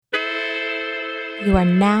You are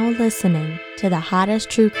now listening to the hottest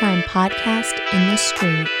true crime podcast in the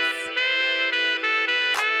streets.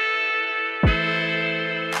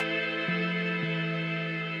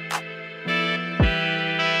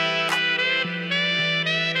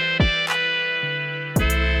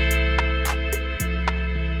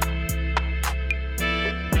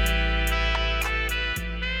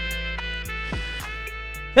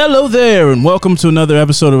 Hello there, and welcome to another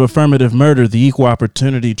episode of Affirmative Murder, the equal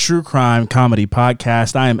opportunity true crime comedy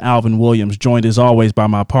podcast. I am Alvin Williams, joined as always by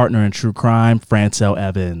my partner in true crime, Francel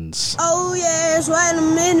Evans. Oh yes, wait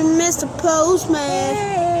a minute, Mr. Postman.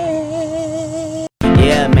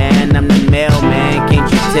 Yeah, man, I'm the mailman.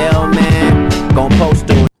 Can't you tell, man? Gon' post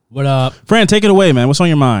to it. What up? Fran, take it away, man. What's on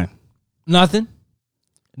your mind? Nothing.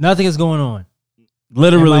 Nothing is going on.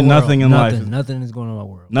 Literally in my nothing world. in life. Nothing is going on in my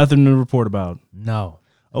world. Nothing to report about. No.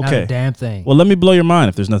 Okay. Not a damn thing. Well, let me blow your mind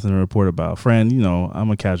if there's nothing to report about. Fran, you know, I'm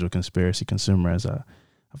a casual conspiracy consumer, as I've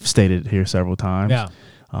stated here several times.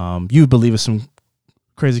 Yeah. You believe in some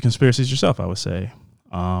crazy conspiracies yourself, I would say.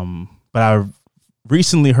 But I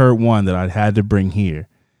recently heard one that I had to bring here.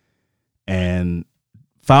 And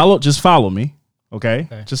just follow me, okay?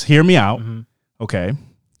 Just hear me out, okay?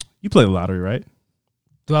 You play the lottery, right?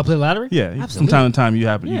 Do I play lottery? Yeah. Absolutely. From time to time, you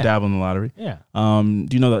Yeah. dabble in the lottery. Yeah. Do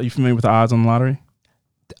you know that? You familiar with the odds on the lottery?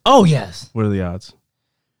 Oh, yes. What are the odds?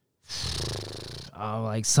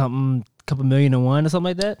 Like something, couple million to one or something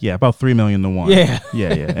like that? Yeah, about 3 million to 1. Yeah. Yeah.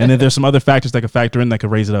 And then there's some other factors that could factor in that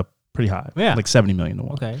could raise it up pretty high. Yeah. Like 70 million to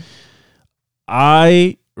 1. Okay.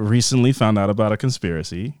 I recently found out about a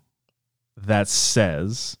conspiracy that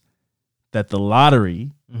says that the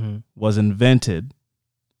lottery was invented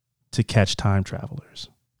to catch time travelers.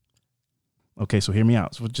 Okay, so hear me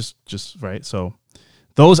out. So just right. So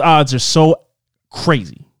those odds are so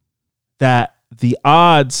crazy that the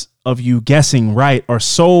odds of you guessing right are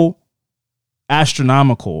so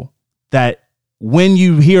astronomical that when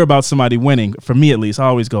you hear about somebody winning, for me at least, I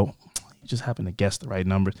always go, you just happen to guess the right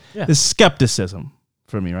numbers. Yeah. There's skepticism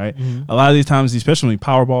for me, right? A lot of these times, especially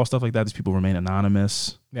Powerball, stuff like that, these people remain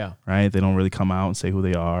anonymous, Yeah. right? They don't really come out and say who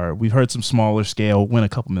they are. We've heard some smaller scale win a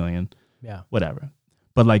couple million, Yeah. whatever.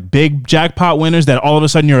 But like big jackpot winners that all of a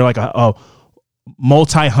sudden you're like a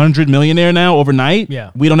multi-hundred millionaire now overnight.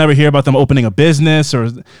 Yeah. We don't ever hear about them opening a business, or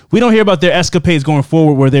we don't hear about their escapades going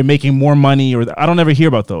forward where they're making more money, or I don't ever hear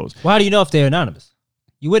about those. Well, how do you know if they're anonymous?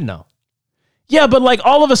 You wouldn't know. Yeah, but like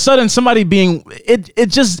all of a sudden somebody being it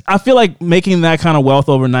just, I feel like making that kind of wealth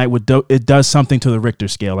overnight it does something to the Richter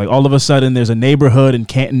scale. Like all of a sudden there's a neighborhood in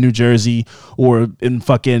Canton, New Jersey, or in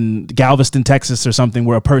fucking Galveston, Texas or something,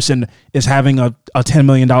 where a person is having a $10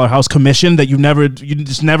 million house commission that you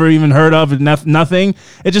just never even heard of, and nothing.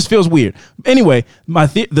 It just feels weird. Anyway,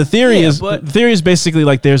 the theory is basically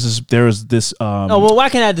like there is this No, well, why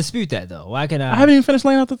can't I dispute that though? Why can I? I haven't even finished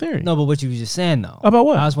laying out the theory. No, but what you were just saying though. About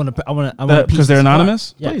what? I want Because they're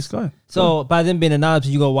anonymous? Yes. Please, go ahead. So by them being anonymous,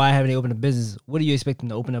 you go, why haven't they opened a business? What do you expect them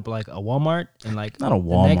to open up, like a Walmart and like Not a the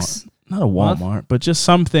Walmart. next Not a month? Walmart, but just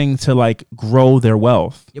something to like grow their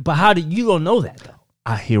wealth. Yeah, but how do you don't know that though?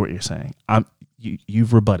 I hear what you're saying.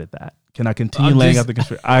 You've rebutted that. Can I continue I'm laying just- out the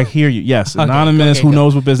conspiracy? I hear you. Yes, Okay, anonymous. okay, who go.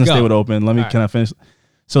 knows what business Go. they would open? All right. Can I finish?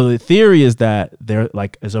 So the theory is that there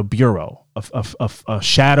like is a bureau, a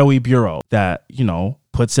shadowy bureau that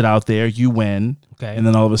puts it out there. You win, Okay. and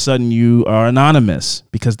then all of a sudden you are anonymous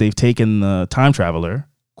because they've taken the time traveler,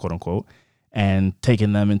 quote unquote, and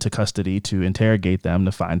taken them into custody to interrogate them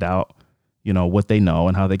to find out what they know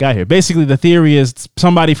and how they got here. Basically, the theory is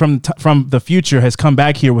somebody from the future has come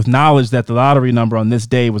back here with knowledge that the lottery number on this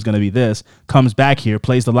day was going to be this, comes back here,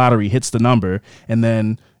 plays the lottery, hits the number, and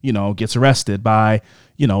then, gets arrested by,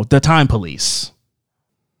 the time police.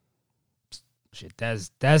 Shit,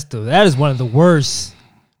 that is one of the worst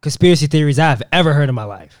conspiracy theories I've ever heard in my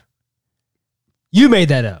life. You made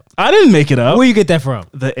that up. I didn't make it up. Where you get that from?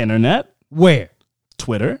 The internet, Where?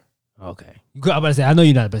 Twitter. Okay. I'm about to say, I know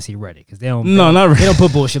you're not about to see Reddit because they don't. No, not They Reddit. don't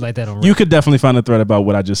put bullshit like that on Reddit. You could definitely find a thread about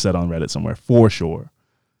what I just said on Reddit somewhere, for sure.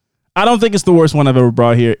 I don't think it's the worst one I've ever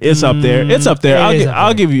brought here. It's up there. It's up there.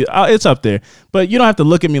 I'll give you. It's up there. But you don't have to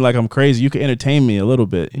look at me like I'm crazy. You can entertain me a little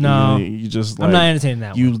bit. No. you just. I'm not entertaining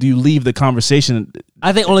that You one. you leave the conversation.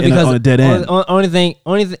 I think only on because a dead end.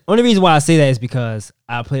 Only reason why I say that is because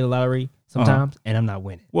I play the lottery sometimes and I'm not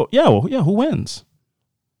winning. Well, yeah. Who wins?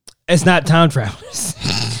 It's not time travelers.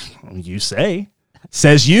 You say.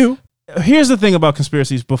 Says you. Here's the thing about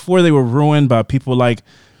conspiracies. Before they were ruined by people like,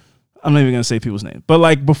 I'm not even gonna say people's names, but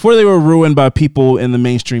like before they were ruined by people in the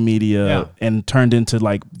mainstream media and turned into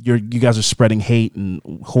like you guys are spreading hate and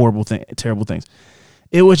horrible terrible things.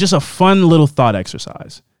 It was just a fun little thought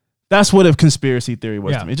exercise. That's what a conspiracy theory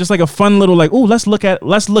was Yeah. to me. It's just like a fun little like, oh, let's look at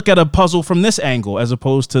a puzzle from this angle as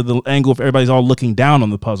opposed to the angle if everybody's all looking down on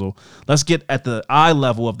the puzzle. Let's get at the eye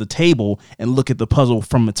level of the table and look at the puzzle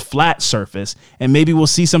from its flat surface, and maybe we'll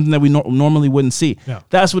see something that we normally wouldn't see. Yeah.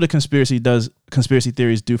 That's what a conspiracy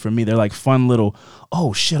theories do for me. They're like fun little,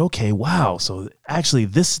 oh shit, okay, wow. So actually,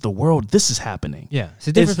 this is the world. This is happening. Yeah, it's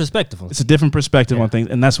a different perspective. It's a different perspective on things,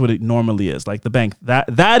 and that's what it normally is. Like the bank,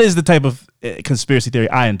 that is the type of conspiracy theory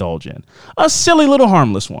I indulge in. A silly little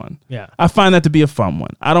harmless one. Yeah. I find that to be a fun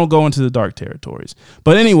one. I don't go into the dark territories.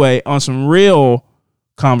 But anyway, on some real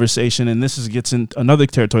conversation, and this gets in another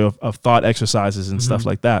territory of thought exercises and stuff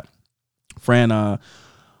like that. Fran, I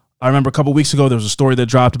remember a couple weeks ago there was a story that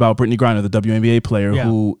dropped about Brittany Griner, the WNBA player,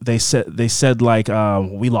 who they said like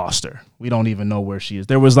we lost her. We don't even know where she is.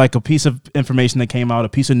 There was like a piece of information that came out, a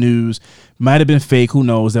piece of news, might have been fake, who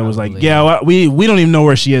knows? That was like, yeah, we don't even know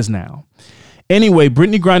where she is now. Anyway,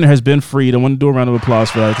 Brittany Griner has been freed. I want to do a round of applause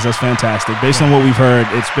for that because that's fantastic. Based on what we've heard,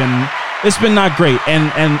 it's been not great.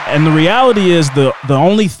 And the reality is the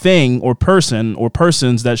only thing or person or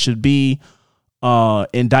persons that should be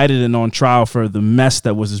indicted and on trial for the mess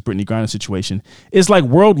that was this Brittany Griner situation is like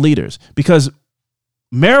world leaders, because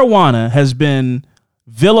marijuana has been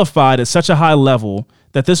vilified at such a high level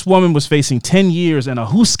that this woman was facing 10 years in a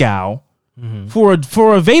hooskow for a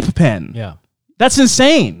vape pen. Yeah. That's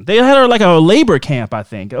insane. They had her like a labor camp, I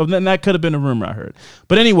think. And that could have been a rumor I heard.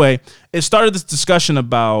 But anyway, it started this discussion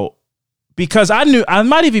about, because I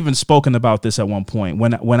might have even spoken about this at one point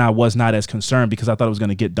when I was not as concerned because I thought it was going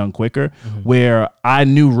to get done quicker, where I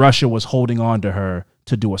knew Russia was holding on to her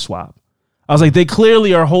to do a swap. I was like, they're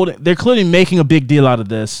clearly making a big deal out of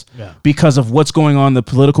this because of what's going on, the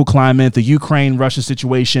political climate, the Ukraine-Russia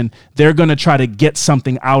situation. They're going to try to get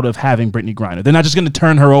something out of having Brittany Griner. They're not just going to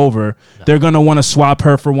turn her over. No. They're going to want to swap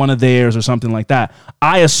her for one of theirs or something like that.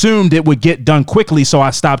 I assumed it would get done quickly, so I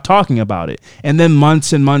stopped talking about it. And then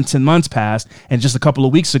months and months and months passed, and just a couple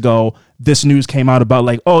of weeks ago, this news came out about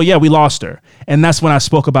like, oh yeah, we lost her. And that's when I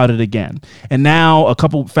spoke about it again. And now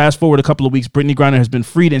fast forward a couple of weeks, Brittany Griner has been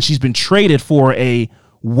freed and she's been traded for a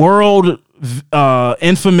world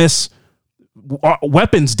infamous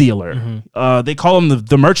weapons dealer. They call him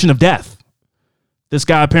the Merchant of Death. This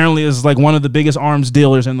guy apparently is like one of the biggest arms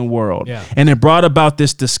dealers in the world. Yeah. And it brought about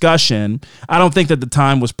this discussion. I don't think that the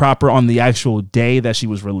time was proper on the actual day that she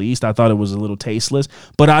was released. I thought it was a little tasteless,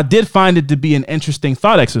 but I did find it to be an interesting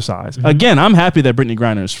thought exercise. Again, I'm happy that Brittany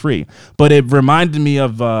Griner is free, but it reminded me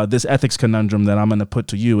of this ethics conundrum that I'm going to put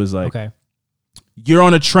to you is like, okay, you're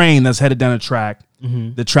on a train that's headed down a track.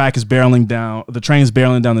 The track is barreling down. The train's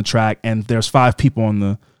barreling down the track, and there's 5 people on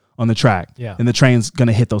the track, and the train's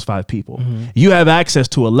gonna hit those 5 people. You have access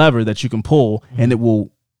to a lever that you can pull, and it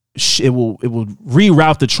will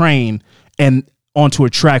reroute the train and onto a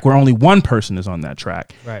track where only one person is on that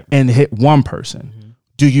track, and hit one person.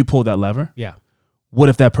 Do you pull that lever? Yeah. What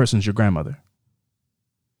if that person's your grandmother?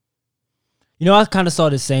 You know, I kind of saw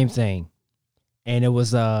the same thing, and it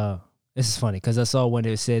was this is funny because I saw when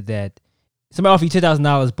it said that somebody offered you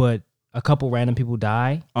 $2,000, but a couple random people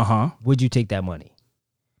die. Would you take that money?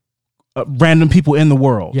 Random people in the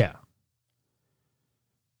world. Yeah.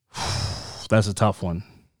 That's a tough one.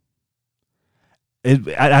 It'd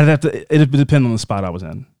depend on the spot I was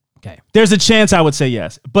in. Okay. There's a chance I would say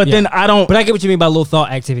yes, but then I don't. But I get what you mean by little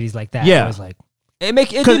thought activities like that. Yeah. It's like it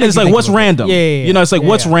it's like what's random. Yeah. You know, it's like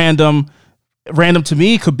what's random. Random to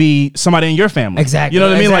me could be somebody in your family. Exactly. You know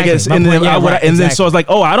what I mean? Like, then so it's like,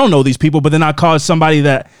 oh, I don't know these people, but then I cause somebody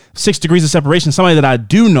that 6 degrees of separation, somebody that I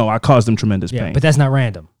do know, I cause them tremendous pain. But that's not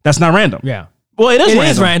random. That's not random. Yeah. Well, it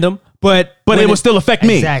is random, but it will still affect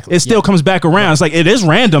me. Exactly. It still comes back around. It's like, it is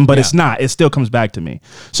random, but it's not. It still comes back to me.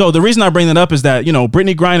 So the reason I bring that up is that, you know,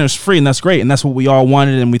 Brittany Griner's free, and that's great. And that's what we all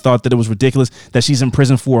wanted. And we thought that it was ridiculous that she's in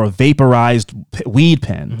prison for a vaporized weed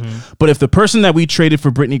pen. But if the person that we traded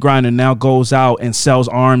for Brittany Griner now goes out and sells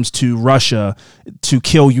arms to Russia to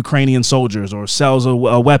kill Ukrainian soldiers, or sells a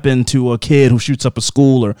weapon to a kid who shoots up a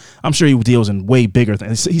school, or I'm sure he deals in way bigger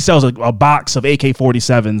things. He sells a box of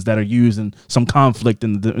AK-47s that are used in some conflict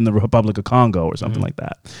in the Republic of Congo or something like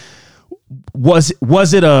that. Was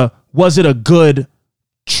it a good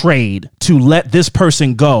trade to let this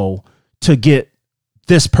person go to get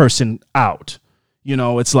this person out? You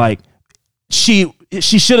know, it's like she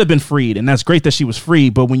should have been freed, and that's great that she was free.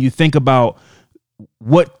 But when you think about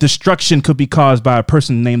what destruction could be caused by a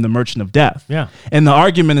person named the Merchant of Death, and the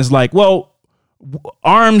argument is like, well,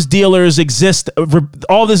 arms dealers exist.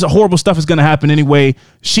 All this horrible stuff is going to happen anyway.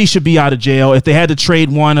 She should be out of jail. If they had to trade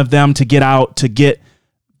one of them to get out to get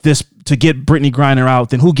to get Brittany Griner out,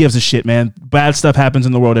 then who gives a shit, man? Bad stuff happens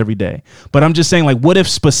in the world every day. But I'm just saying, like, what if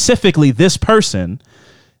specifically this person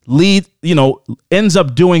ends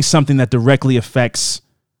up doing something that directly affects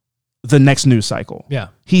the next news cycle? Yeah.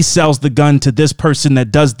 He sells the gun to this person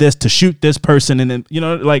that does this to shoot this person. And then,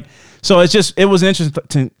 so it was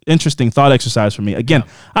an interesting thought exercise for me. Again,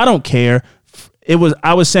 I don't care.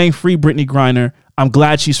 I was saying free Brittany Griner. I'm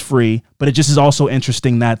glad she's free, but it just is also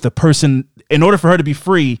interesting that the person, in order for her to be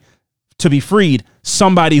freed,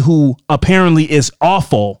 somebody who apparently is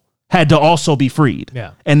awful had to also be freed.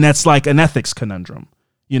 Yeah. And that's like an ethics conundrum.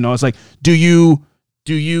 It's like, do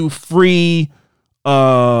you free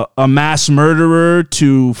a mass murderer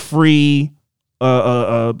to free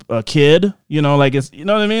a kid? It's, you know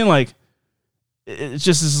what I mean? Like, it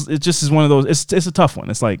just is one of those. It's a tough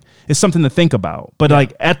one. It's like, it's something to think about. But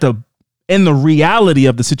like in the reality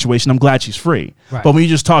of the situation, I'm glad she's free. Right. But when you're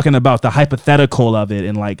just talking about the hypothetical of it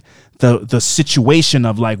and like the situation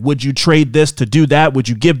of like, would you trade this to do that? Would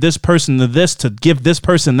you give this person this to give this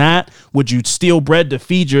person that? Would you steal bread to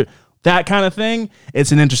feed that kind of thing?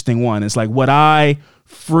 It's an interesting one. It's like, would I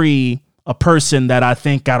free a person that I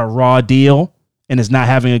think got a raw deal and is not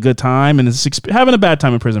having a good time and is having a bad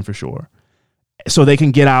time in prison for sure, so they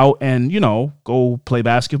can get out and, go play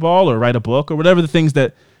basketball or write a book or whatever the things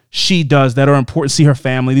that she does that are important, see her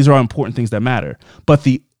family. These are all important things that matter. But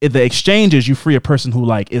the exchange is you free a person who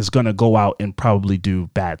like is going to go out and probably do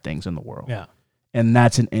bad things in the world. Yeah. And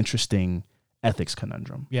that's an interesting ethics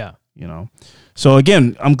conundrum. Yeah. So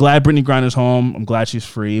again, I'm glad Brittany Griner's home. I'm glad she's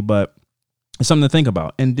free, but it's something to think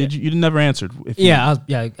about. And you never answered. I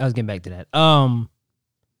was getting back to that. And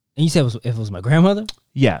you said if it was my grandmother?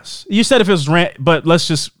 Yes. You said if it was but let's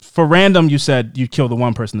just, for random, you said you'd kill the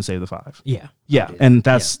one person to save the five. Yeah. Yeah. And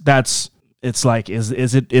that's it's like, is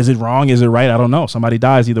it wrong? Is it right? I don't know. Somebody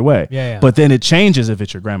dies either way. Yeah. But then it changes if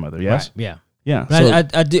it's your grandmother. Yes. Right. Yeah. Yeah.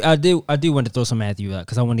 But so, I do want to throw some at you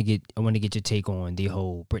because I want to get your take on the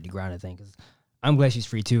whole Brittany Griner thing, because I'm glad she's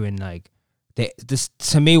free too. And like this,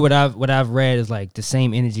 to me, what I've read is like the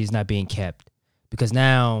same energy is not being kept, because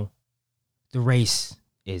now the race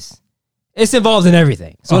it's involved in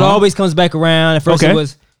everything. So it always comes back around. At first it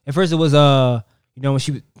was when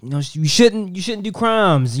she you shouldn't do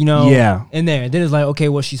crimes, Yeah. in there. And then it's like, okay,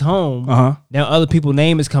 well, she's home. Now other people's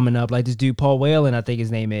name is coming up, like this dude Paul Whelan, I think his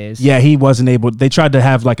name is. Yeah, he wasn't able. They tried to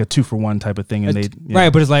have like a 2-for-1 type of thing, and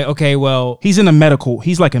right, but it's like, okay, well, he's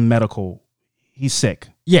like in medical. He's sick.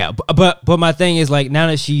 Yeah, but my thing is like, now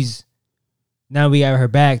we got her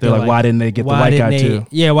back. They're like, why didn't they get the white guy too?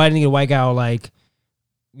 Yeah, why didn't they get a white guy? Or like,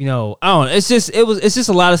 I don't know. It's just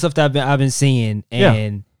a lot of stuff that I've been seeing,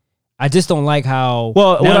 and I just don't like how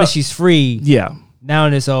now that she's free. Yeah. Now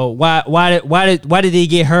and so why did they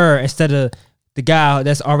get her instead of the guy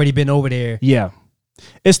that's already been over there? Yeah,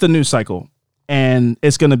 it's the news cycle, and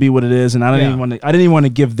it's gonna be what it is. And I didn't even want to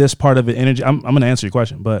give this part of it energy. I'm gonna answer your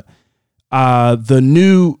question, but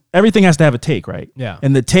everything has to have a take, right? Yeah.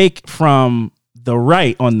 And the take from the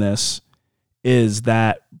right on this is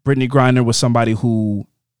that Brittany Griner was somebody who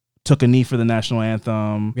took a knee for the national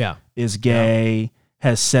anthem. Yeah. Is gay.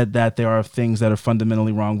 Has said that there are things that are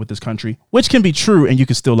fundamentally wrong with this country, which can be true, and you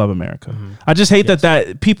can still love America. I just hate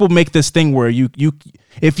that people make this thing where you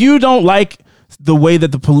if you don't like the way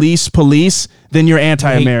that the police, then you're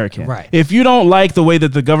anti-American. Right. If you don't like the way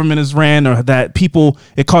that the government is ran, or that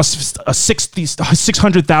it costs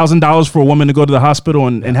 $600,000 for a woman to go to the hospital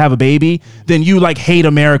and have a baby, then you like hate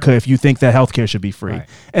America if you think that healthcare should be free. Right.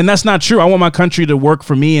 And that's not true. I want my country to work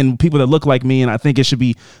for me and people that look like me, and I think it should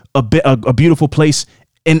be a beautiful place.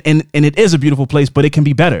 And it is a beautiful place, but it can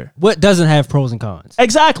be better. What doesn't have pros and cons?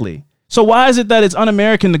 Exactly. So why is it that it's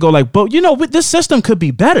un-American to go like, but this system could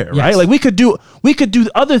be better, right? Like we could do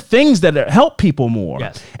other things that help people more.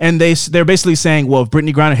 Yes. And they're basically saying, well, if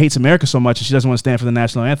Brittany Griner hates America so much and she doesn't want to stand for the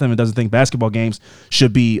national anthem and doesn't think basketball games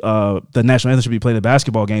should be the national anthem should be played at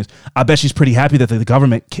basketball games, I bet she's pretty happy that the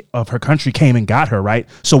government of her country came and got her, right?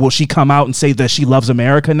 So will she come out and say that she loves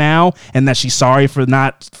America now and that she's sorry for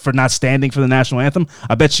not standing for the national anthem?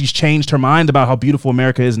 I bet she's changed her mind about how beautiful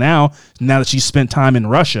America is now that she's spent time in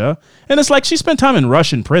Russia. And it's like she spent time in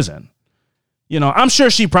Russian prison. I'm sure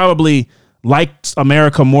she probably liked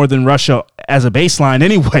America more than Russia as a baseline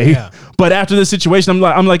anyway. Yeah. But after this situation,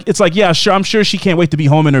 I'm like, it's like, yeah, sure. I'm sure she can't wait to be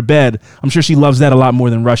home in her bed. I'm sure she loves that a lot more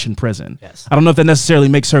than Russian prison. Yes. I don't know if that necessarily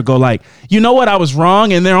makes her go like, you know what, I was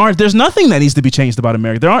wrong, and there's nothing that needs to be changed about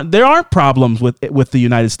America. There aren't problems with the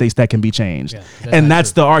United States that can be changed. Yeah,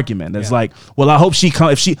 that's the argument. It's like, well, I hope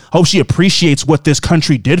she appreciates what this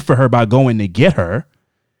country did for her by going to get her.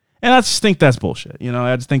 And I just think that's bullshit.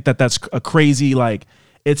 I just think that that's a crazy, like,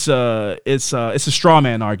 it's a straw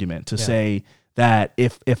man argument to say that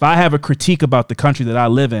if I have a critique about the country that I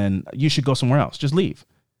live in, you should go somewhere else. Just leave.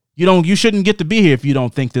 You shouldn't get to be here if you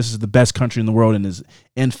don't think this is the best country in the world and is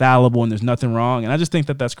infallible and there's nothing wrong. And I just think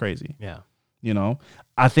that that's crazy. Yeah. You know,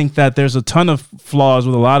 I think that there's a ton of flaws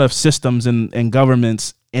with a lot of systems and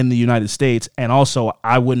governments in the United States. And also,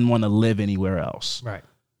 I wouldn't want to live anywhere else. Right.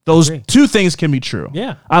 Those two things can be true.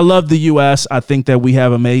 Yeah. I love the U.S. I think that we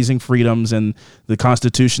have amazing freedoms and the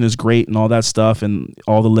Constitution is great and all that stuff and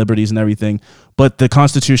all the liberties and everything. But the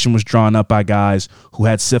Constitution was drawn up by guys who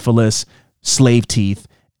had syphilis, slave teeth,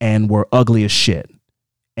 and were ugly as shit.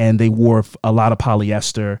 And they wore a lot of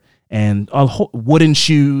polyester and wooden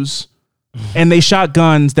shoes. And they shot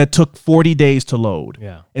guns that took 40 days to load.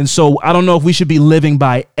 Yeah. And so I don't know if we should be living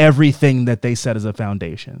by everything that they set as a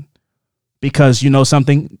foundation. Because you know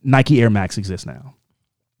something, Nike Air Max exists now.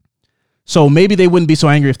 So maybe they wouldn't be so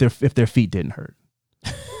angry if their feet didn't hurt.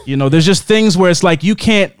 You know, there's just things where it's like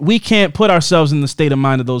we can't put ourselves in the state of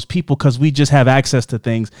mind of those people because we just have access to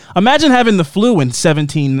things. Imagine having the flu in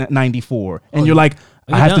 1794 and you're like,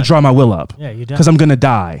 I have to draw my will up. Yeah, you're done. Because I'm going to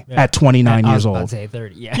die at 29 years old. I was about to say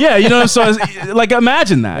 30, yeah. Yeah, you know, so it's, like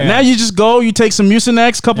imagine that. Yeah. Now you just go, you take some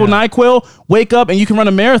Mucinex, couple NyQuil, wake up, and you can run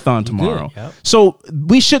a marathon tomorrow. Yep. So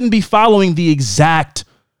we shouldn't be following the exact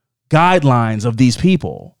guidelines of these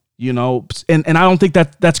people, you know, and I don't think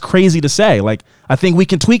that's crazy to say. Like, I think we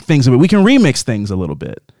can tweak things a bit. We can remix things a little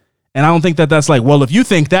bit. And I don't think that's like, well, if you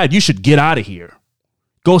think that, you should get out of here.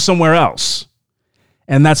 Go somewhere else.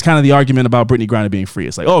 And that's kind of the argument about Brittany Griner being free.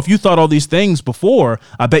 It's like, oh, if you thought all these things before,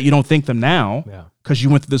 I bet you don't think them now because you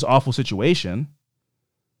went through this awful situation.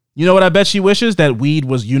 You know what I bet she wishes? That weed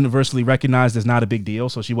was universally recognized as not a big deal,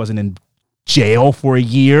 so she wasn't in jail for a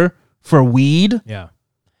year for weed. Yeah.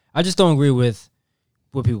 I just don't agree with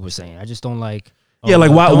what people were saying. I just don't like...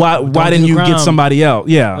 why didn't you get somebody else?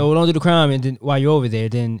 Yeah. Oh, don't do the crime, and then while you're over there,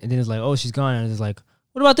 then it's like, oh, she's gone, and it's like...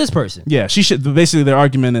 What about this person? Yeah, she should. Basically, their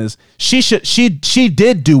argument is she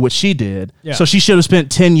did do what she did, so she should have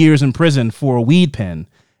spent 10 years in prison for a weed pen.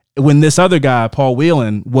 When this other guy, Paul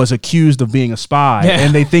Whelan, was accused of being a spy,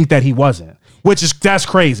 and they think that he wasn't, that's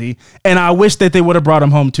crazy. And I wish that they would have brought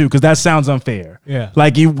him home too, because that sounds unfair. Yeah,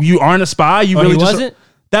 like you aren't a spy. You really wasn't.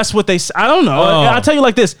 That's what they. I don't know. I'll tell you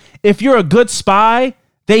like this: if you're a good spy,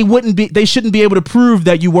 they shouldn't be able to prove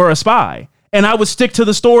that you were a spy. And I would stick to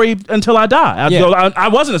the story until I die. I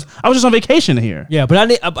was just on vacation here. Yeah,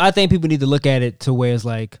 but I think people need to look at it to where it's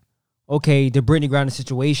like, okay, the Brittany Griner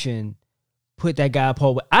situation put that guy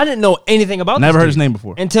Paul. I didn't know anything about. Never heard his name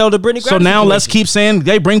before until the Brittany Griner. So now situation. Let's keep saying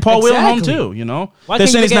they bring Paul Whelan home too. You know, why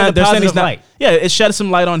can't you get a positive light? Yeah, it shed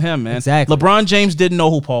some light on him, man. Exactly. LeBron James didn't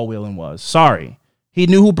know who Paul Whelan was. Sorry. He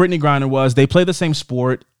knew who Brittany Griner was. They play the same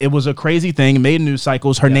sport. It was a crazy thing. It made news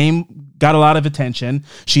cycles. Her name got a lot of attention.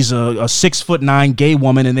 She's a 6'9" gay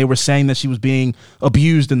woman, and they were saying that she was being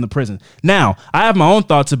abused in the prison. Now, I have my own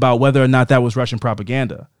thoughts about whether or not that was Russian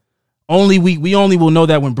propaganda. We only will know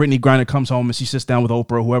that when Brittany Griner comes home and she sits down with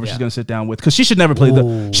Oprah or whoever she's going to sit down with, because she should never play in the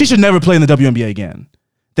WNBA again.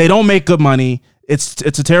 They don't make good money. It's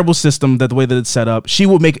a terrible system the way that it's set up. She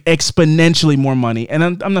will make exponentially more money,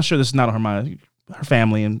 and I'm not sure this is not on her mind. Her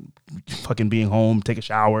family and fucking being home, take a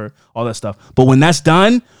shower, all that stuff. But when that's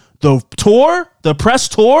done, the press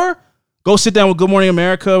tour, go sit down with Good Morning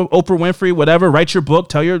America, Oprah Winfrey, whatever, write your book,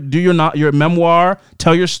 do your memoir,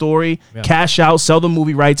 tell your story, cash out, sell the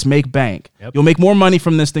movie rights, make bank. Yep. You'll make more money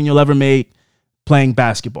from this than you'll ever make playing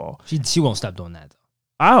basketball. She won't stop doing that though.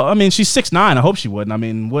 I mean, she's 6'9". I hope she wouldn't. I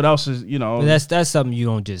mean, what else is, you know? But that's something you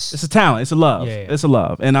don't just. It's a talent. It's a love. Yeah. It's a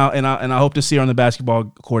love. And I hope to see her on the basketball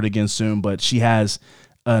court again soon. But she has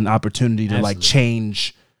an opportunity to like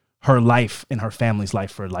change her life and her family's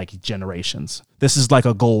life for like generations. This is like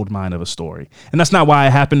a gold mine of a story. And that's not why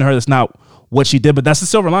it happened to her. That's not what she did. But that's the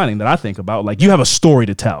silver lining that I think about. Like, you have a story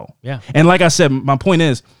to tell. Yeah. And like I said, my point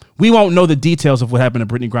is, we won't know the details of what happened to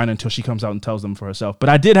Brittany Griner until she comes out and tells them for herself. But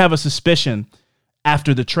I did have a suspicion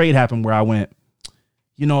after the trade happened where I went,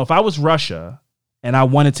 you know, if I was Russia and I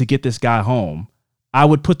wanted to get this guy home, I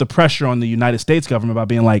would put the pressure on the United States government by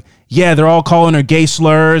being like, yeah, they're all calling her gay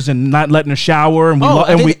slurs and not letting her shower, and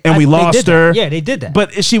we lost her. Yeah, they did that.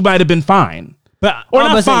 But she might have been fine. But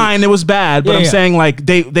not fine, it was bad, but I'm saying like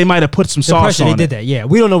they might have put some sauce on it. They did that. Yeah,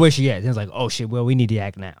 we don't know where she is. It's like, oh shit, well, we need to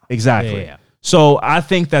act now. Exactly. Yeah. So I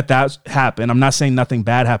think that happened. I'm not saying nothing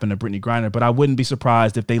bad happened to Brittany Griner, but I wouldn't be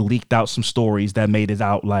surprised if they leaked out some stories that made it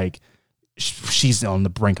out like she's on the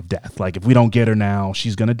brink of death. Like, if we don't get her now,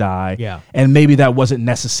 she's going to die. Yeah. And maybe that wasn't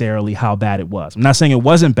necessarily how bad it was. I'm not saying it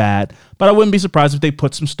wasn't bad, but I wouldn't be surprised if they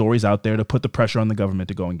put some stories out there to put the pressure on the government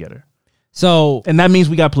to go and get her. So and that means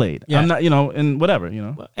we got played. Yeah. I'm not, and whatever,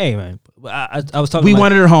 hey man, I was talking. We to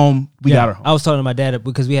wanted her home. We got her home. I was talking to my dad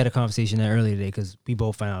because we had a conversation there earlier today because we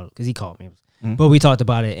both found out because he called me, but we talked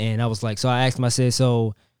about it and I was like, so I asked him, I said,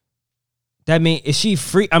 so that means is she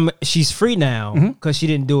free? She's free now because she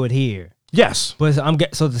didn't do it here. Yes, but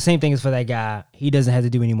so the same thing is for that guy. He doesn't have to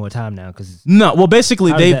do any more time now because no. Well,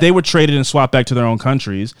 basically they were traded and swapped back to their own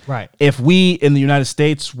countries. Right. If we in the United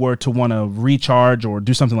States were to want to recharge or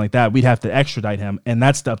do something like that, we'd have to extradite him, and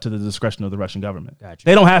that's up to the discretion of the Russian government. Gotcha.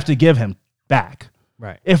 They don't have to give him back.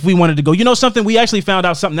 Right. If we wanted to go, something, we actually found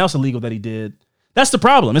out something else illegal that he did. That's the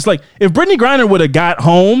problem. It's like if Brittany Griner would have got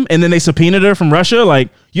home and then they subpoenaed her from Russia, like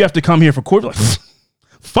you have to come here for court. Like,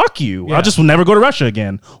 fuck you. Yeah. I just will never go to Russia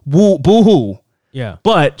again. Boo hoo. Yeah.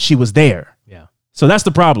 But she was there. Yeah. So that's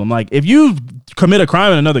the problem. Like if you commit a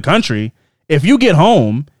crime in another country, if you get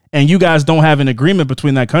home and you guys don't have an agreement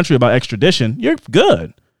between that country about extradition, you're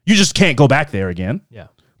good. You just can't go back there again. Yeah.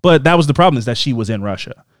 But that was the problem, is that she was in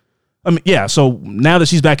Russia. I mean, yeah. So now that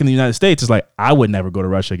she's back in the United States, it's like I would never go to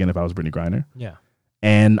Russia again if I was Brittany Griner. Yeah.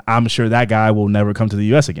 And I'm sure that guy will never come to the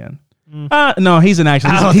U.S. again. No, he's an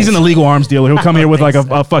illegal arms dealer. He'll come here with like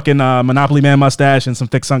a fucking Monopoly Man mustache and some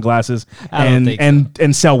thick sunglasses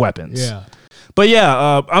and sell weapons. Yeah. But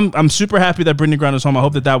yeah, I'm super happy that Brittany Griner's home. I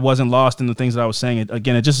hope that wasn't lost in the things that I was saying.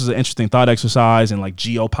 It just is an interesting thought exercise, and like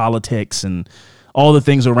geopolitics and all the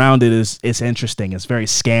things around it it's interesting. It's very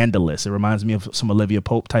scandalous. It reminds me of some Olivia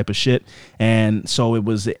Pope type of shit. And so it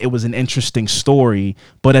was an interesting story.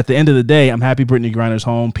 But at the end of the day, I'm happy Brittany Griner's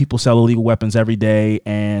home. People sell illegal weapons every day,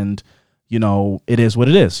 and it is what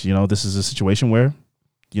it is. This is a situation where,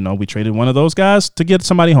 we traded one of those guys to get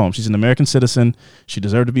somebody home. She's an American citizen. She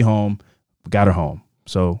deserved to be home. We got her home.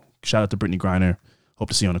 So shout out to Brittany Griner. Hope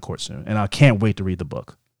to see you on the court soon. And I can't wait to read the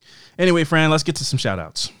book. Anyway, Fran, let's get to some shout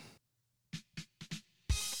outs.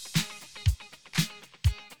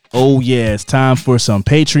 Oh yeah, it's time for some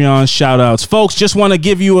Patreon shout outs. Folks, just want to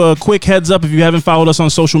give you a quick heads up if you haven't followed us on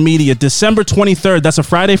social media. December 23rd, that's a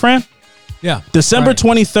Friday, Fran? Yeah. December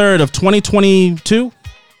 23rd of 2022?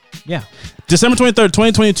 Yeah. December 23rd,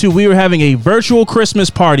 2022, we are having a virtual Christmas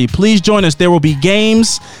party. Please join us. There will be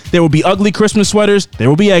games. There will be ugly Christmas sweaters. There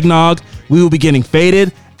will be eggnog. We will be getting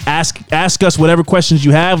faded. Ask us whatever questions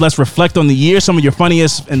you have. Let's reflect on the year, some of your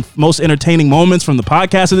funniest and most entertaining moments from the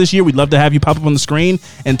podcast of this year. We'd love to have you pop up on the screen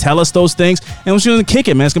and tell us those things. And we're just going to kick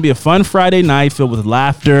it, man. It's going to be a fun Friday night filled with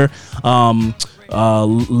laughter,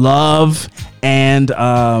 love,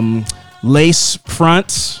 and lace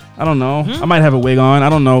fronts. I don't know. I might have a wig on. I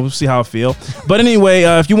don't know. We'll see how I feel. But anyway,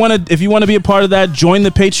 if you want to be a part of that, join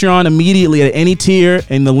the Patreon immediately at any tier,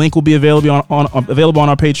 and the link will be available on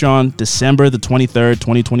our Patreon December the 23rd,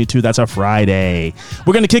 2022. That's our Friday.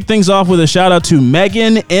 We're gonna kick things off with a shout out to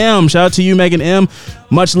Megan M. Shout out to you, Megan M.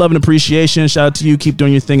 Much love and appreciation. Shout out to you. Keep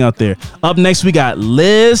doing your thing out there. Up next, we got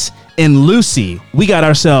Liz and Lucy. We got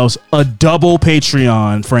ourselves a double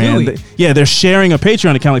Patreon, friend. Yeah, they're sharing a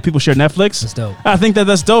Patreon account like people share Netflix. That's dope. I think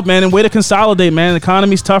that's dope, man. And way to consolidate, man. The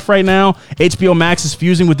economy's tough right now. HBO Max is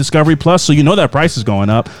fusing with Discovery Plus, so that price is going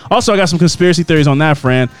up. Also, I got some conspiracy theories on that,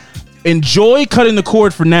 friend. Enjoy cutting the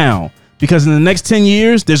cord for now, because in the next 10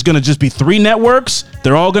 years, there's going to just be 3 networks.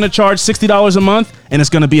 They're all going to charge $60 a month, and it's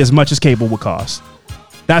going to be as much as cable would cost.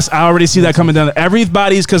 I already see that coming down.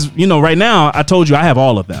 Everybody's, because, right now, I told you I have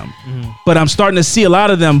all of them. But I'm starting to see a lot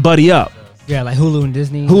of them buddy up. Yeah, like Hulu and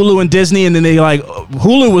Disney. And then they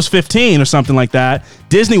Hulu was 15 or something like that.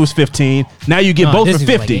 Disney was 15. Now you get both Disney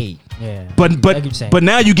for 50. Like 8. Yeah. But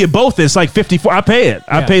now you get both. It's like 54. I pay it.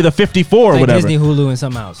 I pay the 54 or whatever. Disney, Hulu, and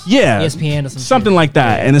something else. Yeah. ESPN or something like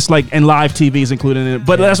that. And it's and live TV is included in it.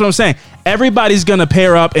 But that's what I'm saying. Everybody's going to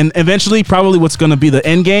pair up, and eventually probably what's going to be the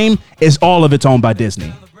end game is all of it's owned by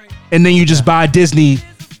Disney. And then you just buy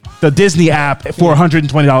the Disney app for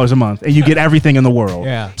 $120 a month, and you get everything in the world.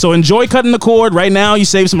 Yeah. So enjoy cutting the cord right now. You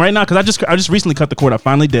save some right now, because I just recently cut the cord. I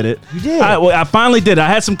finally did it. You did? I finally did it. I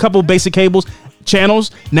had some couple basic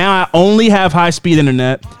channels. Now I only have high speed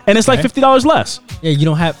internet, and it's like $50 less. Yeah, you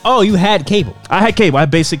don't have. Oh, you had cable. I had cable. I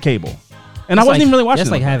had basic cable, and I wasn't even really watching.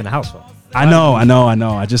 That's like having a house phone. I know.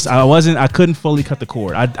 I couldn't fully cut the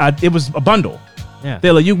cord. It was a bundle. Yeah.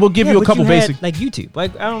 They're like, we'll give you a couple basic. Like YouTube.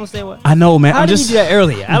 Like, I don't understand what. I know, man. How did you do that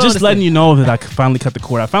earlier? I'm just letting you know that I finally cut the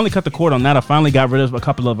cord. I finally cut the cord on that. I finally got rid of a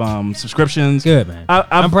couple of subscriptions. Good, man.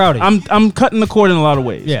 I'm proud of you. I'm cutting the cord in a lot of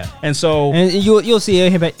ways. Yeah. And so. And you'll see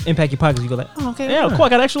it impact your pockets. You go like, oh, okay. Yeah, cool. I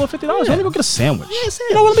got extra $50. Let me go get a sandwich.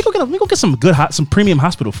 Yeah, let me go get some good some premium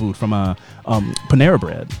hospital food from Panera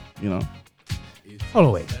Bread. Hold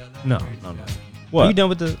on, wait. No. What? Are you done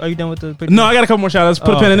with the? No, I got a couple more shout outs.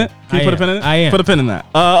 Put a pin in it. Can you put a pin in it? I am. Put a pin in that.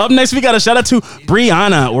 Up next, we got a shout out to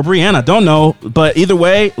Brianna. Don't know. But either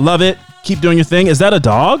way, love it. Keep doing your thing. Is that a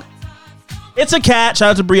dog? It's a cat.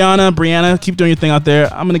 Shout out to Brianna, keep doing your thing out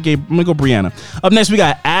there. I'm gonna go Brianna. Up next, we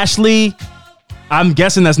got Ashley. I'm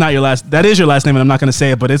guessing that's not your last. That is your last name, and I'm not gonna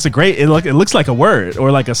say it. But it's a great. It looks like a word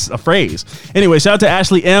or like a phrase. Anyway, shout out to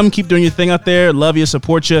Ashley M. Keep doing your thing out there. Love you,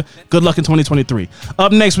 support you. Good luck in 2023.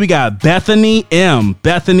 Up next, we got Bethany M.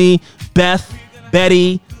 Betty.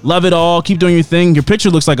 Love it all. Keep doing your thing. Your picture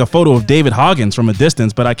looks like a photo of David Hoggins from a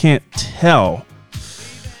distance, but I can't tell.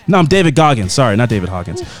 No, I'm David Goggins. Sorry, not David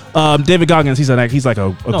Hoggins. David Goggins. He's like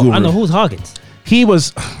a guru. I know who's Hoggins.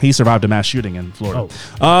 He survived a mass shooting in Florida.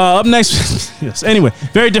 Up next, yes. Anyway,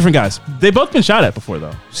 very different guys. They both been shot at before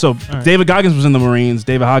though. So right. David Goggins was in the Marines.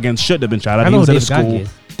 David Hoggins shouldn't have been shot at. He was at a school.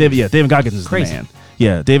 David Goggins is crazy. The man.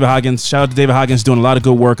 Yeah, David Hoggins. Shout out to David Hoggins, doing a lot of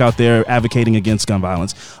good work out there advocating against gun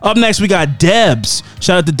violence. Up next, we got Debs.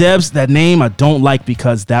 Shout out to Debs. That name I don't like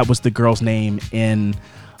because that was the girl's name in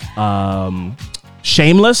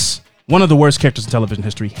Shameless. One of the worst characters in television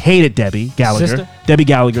history. Hated Debbie Gallagher. Sister? Debbie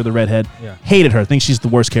Gallagher, the redhead. Yeah. Hated her. Think she's the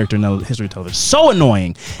worst character in the history of television. So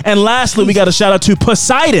annoying. And lastly, we got a shout out to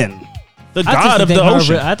Poseidon, the god of the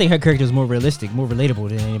ocean. I think her character is more realistic, more relatable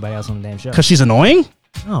than anybody else on the damn show. Because she's annoying?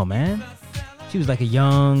 Oh, man. She was like a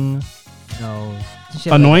young,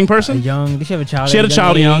 annoying person? Did she have a child? She had a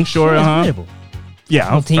child young, sure. Relatable.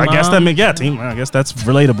 Yeah, I guess I guess that's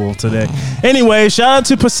relatable today. Anyway, shout out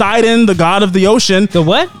to Poseidon, the god of the ocean. The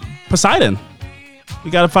what? Poseidon.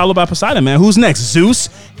 We got to follow by Poseidon, man. Who's next? Zeus?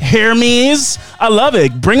 Hermes? I love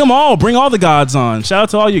it. Bring them all. Bring all the gods on. Shout out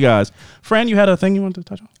to all you guys. Fran, you had a thing you wanted to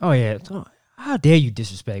touch on? Oh, yeah. How dare you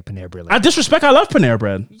disrespect Panera Bread? I love Panera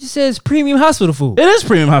Bread. You just said it's premium hospital food. It is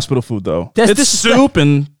premium hospital food, though. It's soup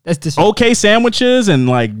and okay sandwiches and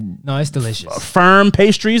like... No, it's delicious. Firm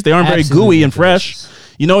pastries. They aren't Absolutely very gooey and delicious.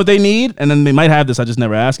 fresh. You know what they need? And then they might have this. I just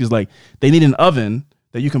never ask. Is like they need an oven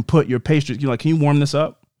that you can put your pastries. You're like, can you warm this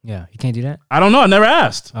up? Yeah, you can't do that? I don't know. I never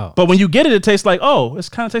asked. Oh. But when you get it, it tastes like,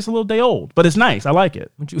 it kind of tastes a little day old. But it's nice. I like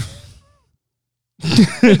it. Would you...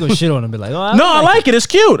 You're gonna shit on them, be like, oh, I like it. It's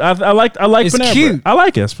cute. I like it's Panera cute. Bread. I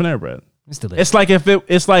like it. It's Panera Bread. It's delicious.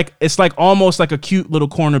 It's like it's like almost like a cute little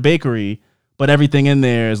corner bakery, but everything in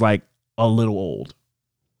there is like a little old.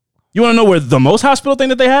 You want to know where the most hospital thing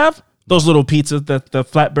that they have? Those little pizzas, the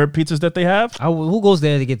flatbread pizzas that they have. Who goes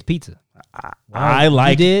there to get the pizza? I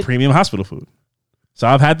like premium hospital food. So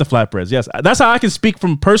I've had the flatbreads. Yes, that's how I can speak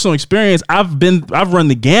from personal experience. I've run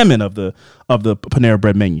the gamut of the Panera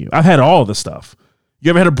Bread menu. I've had all the stuff. You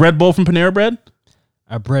ever had a bread bowl from Panera Bread?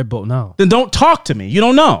 A bread bowl? No. Then don't talk to me. You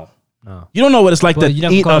don't know. No. You don't know what it's like to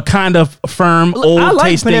eat a kind of firm,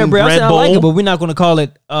 old-tasting bread bowl. I like it, but we're not going to call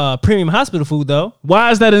it premium hospital food, though. Why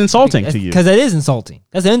is that insulting to you? Because that is insulting.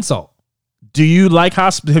 That's an insult. Do you like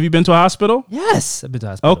hospital? Have you been to a hospital? Yes, I've been to a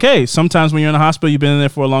hospital. Okay, sometimes when you're in a hospital, you've been in there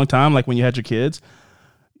for a long time, like when you had your kids.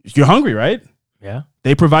 You're hungry, right? Yeah.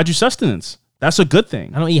 They provide you sustenance. That's a good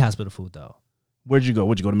thing. I don't eat hospital food, though. Where'd you go?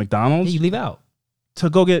 Would you go to McDonald's? Yeah, you leave out.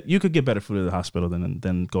 You could get better food at the hospital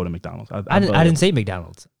than go to McDonald's. I didn't say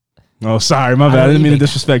McDonald's. Oh, sorry, my bad. I didn't mean to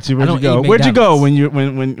disrespect you. Where'd you go? Where'd you go when your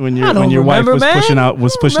wife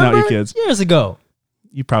was pushing out your kids? Years ago.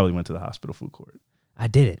 You probably went to the hospital food court. I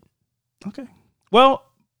did it. Okay. Well,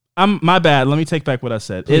 my bad. Let me take back what I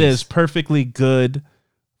said. Please. It is perfectly good,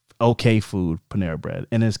 okay food, Panera Bread,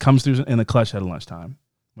 and it comes through in the clutch at lunchtime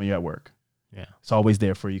when you're at work. Yeah, it's always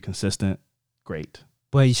there for you, consistent, great.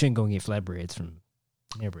 Well, you shouldn't go and get flatbreads from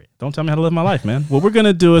Panera Bread. Don't tell me how to live my life, man. What we're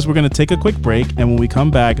gonna do is we're gonna take a quick break, and when we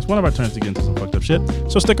come back, it's one of our turns to get into some fucked up shit.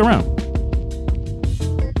 So stick around.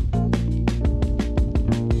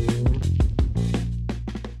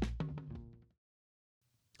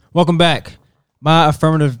 Welcome back. My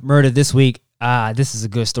affirmative murder this week. This is a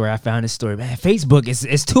good story. I found this story, man. Facebook is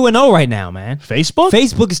 2-0 right now, man. Facebook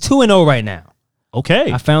is 2-0 right now.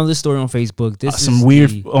 Okay. I found this story on Facebook. This is some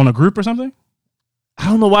weird on a group or something. I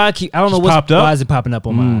don't know why I don't know why is it popping up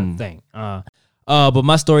on my thing. But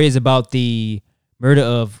my story is about the murder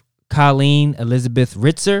of Colleen Elizabeth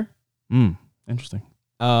Ritzer. Interesting.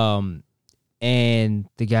 And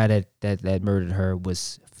the guy that murdered her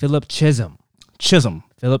was Philip Chisholm.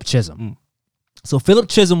 Philip Chisholm. So Philip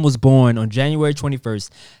Chisholm was born on January 21st,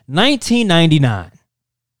 1999.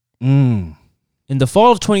 In the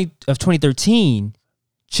fall of 2013,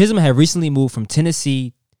 Chisholm had recently moved from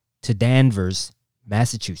Tennessee to Danvers,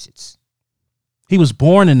 Massachusetts. He was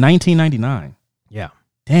born in 1999. Yeah.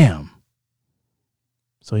 Damn.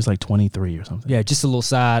 So he's like 23 or something. Yeah, just a little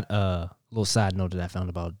side note that I found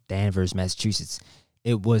about Danvers, Massachusetts.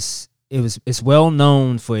 It was it's well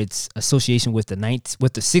known for its association with the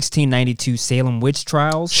 1692 Salem witch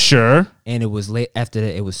trials, Sure. and it was late after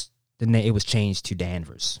that it was changed to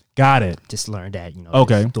Danvers. Got it. Just learned that,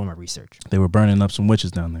 Okay. just doing my research. They were burning up some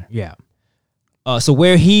witches down there. Yeah. So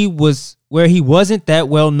where he wasn't that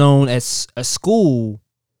well known as a school,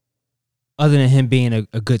 other than him being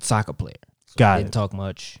a good soccer player. So Got didn't it. talk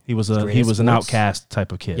much. He was great an at sports. outcast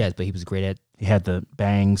type of kid. Yes, but he was great at. He had the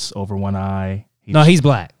bangs over one eye. He's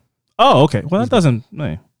black. Oh, okay. Well, that doesn't.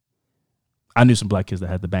 I knew some black kids that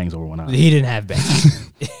had the bangs over one eye. He didn't have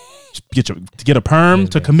bangs. To get a perm Yeah,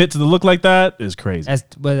 to man. commit to the look like that is crazy.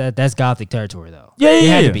 That's Gothic territory though. Yeah, It yeah,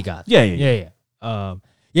 had yeah. to be Gothic. Yeah.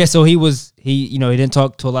 Yeah. So he didn't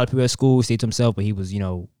talk to a lot of people at school. He stayed to himself, but he was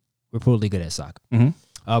reportedly good at soccer. Mhm.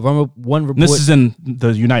 One report. This is in the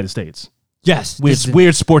United States. yes. It's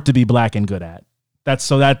weird sport to be black and good at.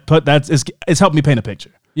 It's helped me paint a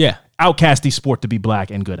picture. Yeah. Outcasty sport to be black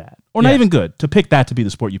and good at, or not Yeah. even good to pick that to be the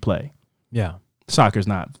sport you play. Yeah. Soccer's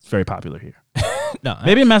not very popular here. No.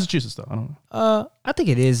 Maybe in Massachusetts though. I don't know. I think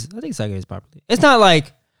it is. I think soccer is popular. It's not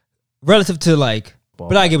like relative to like,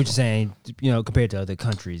 but I get what you're saying. Compared to other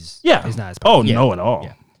countries, Yeah. it's not as Oh popular. Yeah. no, at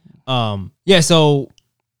all. Yeah. So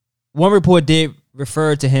one report did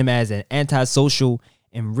refer to him as an antisocial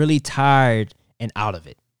and really tired and out of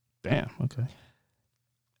it. Damn. Okay.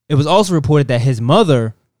 It was also reported that his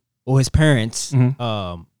mother or his parents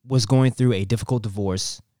Mhm. Was going through a difficult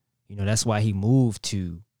divorce. That's why he moved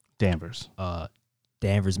to Danvers.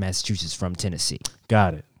 Danvers, Massachusetts from Tennessee.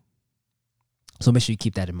 Got it. So make sure you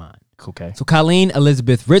keep that in mind. Okay. So Colleen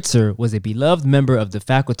Elizabeth Ritzer was a beloved member of the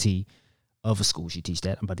faculty of a school she teaches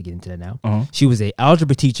at. I'm about to get into that now. Uh-huh. She was an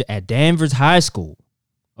algebra teacher at Danvers High School.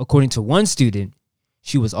 According to one student,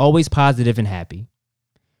 she was always positive and happy.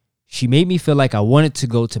 She made me feel like I wanted to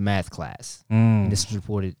go to math class. And this was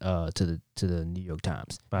reported to the New York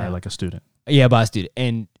Times By Now, like a student. yeah, by a student.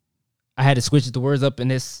 And I had to switch the words up in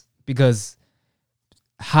this because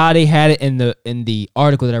how they had it in the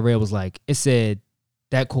article that I read was like, it said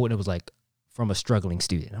that quote, and it was like from a struggling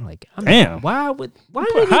student. I'm like, Damn. Why did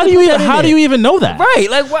How do you even know that? right?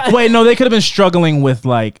 Like, why? Wait, no, they could have been struggling with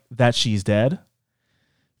like that she's dead.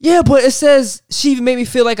 Yeah, but it says she made me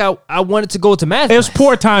feel like I wanted to go to math. It was class.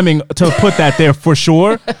 poor timing to put that there for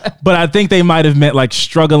sure, but I think they might have meant like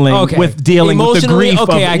struggling Okay. with dealing with the Emotionally? grief.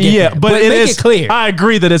 Okay, I get that. But But it make is it clear. I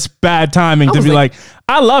agree that it's bad timing to was be like- like,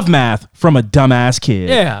 I love math from a dumbass kid.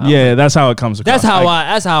 Yeah. yeah, that's how it comes across. That's how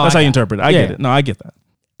that's how I you got interpret it. I Yeah. get it. No, I get that.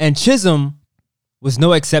 And Chisholm was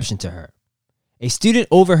no exception to her. A student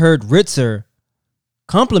overheard Ritzer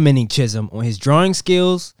complimenting Chisholm on his drawing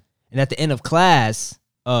skills, and at the end of class,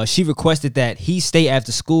 she requested that he stay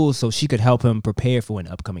after school so she could help him prepare for an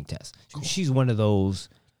upcoming test. She's one of those.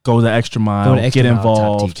 Go the extra mile. extra Get mile type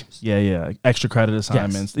involved. teachers. Yeah. Extra credit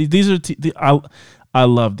assignments. These are I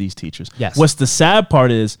love these teachers. Yes. What's the sad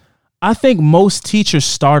part is, I think most teachers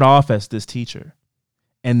start off as this teacher,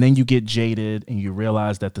 and then you get jaded and you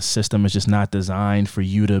realize that the system is just not designed for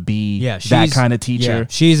you to be that she's- kind of teacher. Yeah,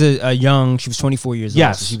 she's she was 24 years old.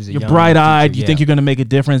 Yes, So she was a you're young bright-eyed. teacher, You yeah. think you're going to make a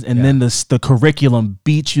difference, and then the curriculum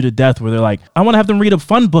beats you to death. Where they're like, "I want to have them read a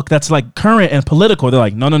fun book that's like current and political." They're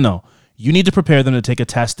like, "No. You need to prepare them to take a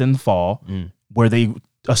test in the fall, where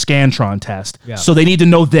a Scantron test. Yeah. So they need to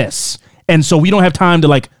know this, and so we don't have time to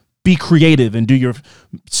like be creative and do your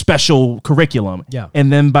special curriculum. Yeah.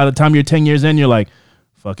 And then by the time you're 10 years in, you're like,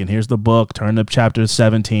 fucking, here's the book, turn to chapter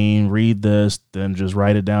 17, read this, then just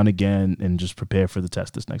write it down again and just prepare for the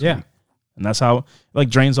test this next week. And that's how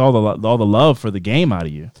like drains all the love for the game out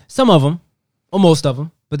of you. Some of them, or most of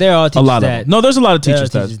them, but there are teachers A lot that of them. No, there's a lot of there are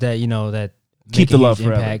teachers that that that keep make the a love huge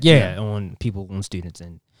forever. impact, Yeah. on people, on students,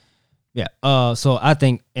 and so I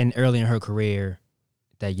think early in her career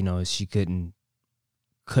that she couldn't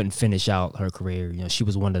finish out her career. She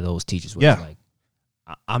was one of those teachers where it's like,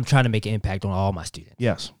 I'm trying to make an impact on all my students.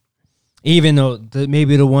 Yes. Even though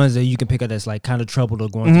maybe the ones that you can pick up that's like kind of troubled or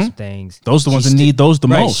going through some things. Those are the ones she's that need those the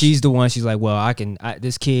right, most. She's the one. She's like, well,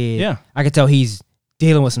 this kid. Yeah. I can tell he's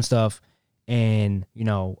dealing with some stuff, and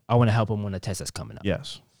I want to help him on the test that's coming up.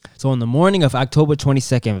 Yes. So on the morning of October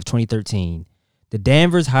 22nd of 2013, the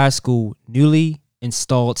Danvers High School newly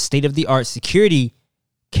installed state-of-the-art security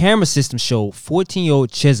camera system showed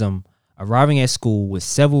 14-year-old Chisholm arriving at school with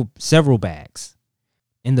several bags.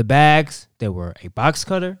 In the bags, there were a box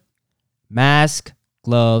cutter, mask,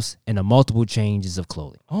 gloves, and multiple changes of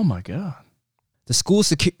clothing. Oh my God. The school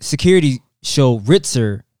security showed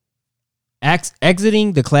Ritzer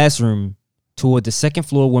exiting the classroom toward the second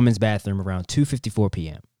floor women's bathroom around 2:54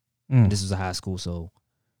 p.m. This was a high school, so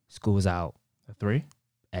school was out At 3?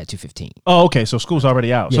 at 2:15. Oh, okay. So school's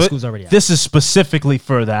already out. Yeah, so school's already out. This is specifically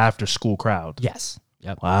for the after school crowd. Yes.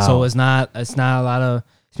 Yep. Wow. So it's not a lot of,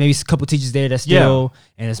 it's maybe a couple teachers there that still,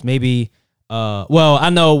 and it's maybe, well, I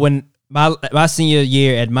know when my senior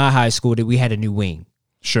year at my high school that we had a new wing.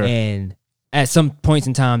 Sure. And at some points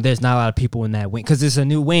in time, there's not a lot of people in that wing because it's a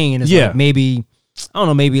new wing and it's Yeah. like maybe, I don't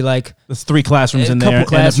know, maybe like There's 3 classrooms in a there,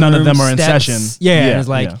 couple and if none of them are in steps. session, Yeah, and it's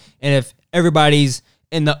like, and if everybody's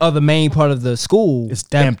in the other main part of the school, It's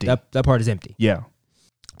that, empty. That part is empty. yeah.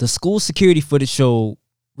 The school security footage showed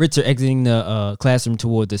Ritzer exiting the classroom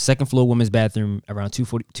toward the second floor women's bathroom around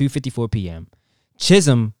 2:54 p.m.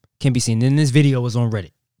 Chisholm can be seen, and this video was on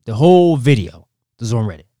Reddit. The whole video was on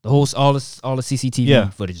Reddit. The whole all the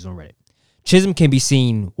CCTV footage is on Reddit. Chisholm can be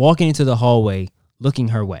seen walking into the hallway, looking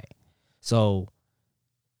her way. So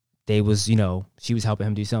they was, she was helping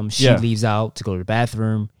him do something. She leaves out to go to the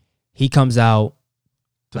bathroom. He comes out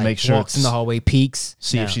To make sure walks in the hallway, peeks,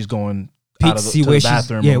 see if she's going peeks, out of see to where the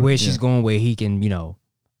bathroom. she's where she's going, where he can, y'all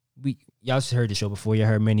heard the show before. You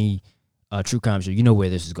heard many true crime shows. You know where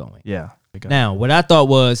this is going. Yeah. Now, what I thought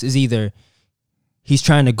is either he's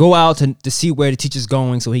trying to go out to see where the teacher's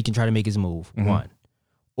going so he can try to make his move, one.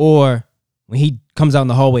 Or when he comes out in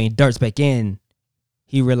the hallway and darts back in,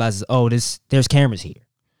 he realizes, there's cameras here.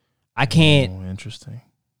 I can't. Oh, interesting.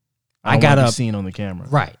 I don't wanna gotta be seen on the camera.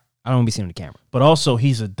 Right. I don't want to be seen on the camera. But also,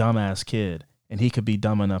 he's a dumbass kid, and he could be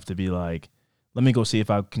dumb enough to be like, let me go see if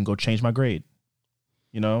I can go change my grade.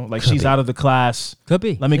 Like she's out of the class. Could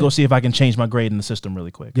be. Let me go see if I can change my grade in the system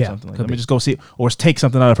really quick. Or Yeah, something like could Let me be. just go see, or take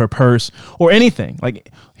something out of her purse, or anything. Like,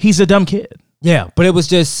 he's a dumb kid. Yeah, but it was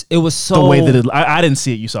so. The way that I didn't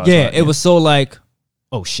see it. You saw it. Yeah, it was so like,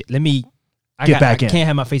 oh shit, let me Get back in. I can't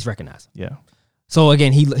have my face recognized. Yeah. So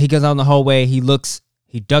again, he goes out in the hallway, he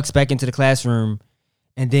ducks back into the classroom,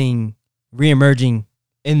 and then reemerging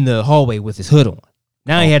in the hallway with his hood on.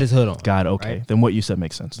 Now he had his hood on. God, okay. Right? Then what you said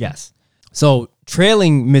makes sense. Yes. So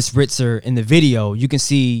trailing Miss Ritzer in the video, you can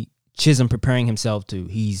see Chisholm preparing himself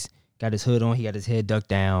he's got his hood on, he got his head ducked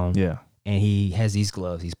down. Yeah. And he has these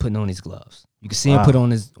gloves. He's putting on his gloves. You can see him put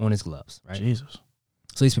on his gloves, right? Jesus.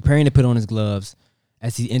 So he's preparing to put on his gloves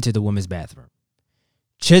as he entered the women's bathroom.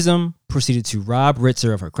 Chisholm proceeded to rob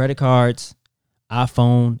Ritzer of her credit cards,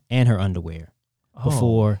 iPhone, and her underwear.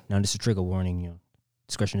 Before, now this is a trigger warning,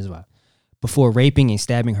 discretion is advised. Before raping and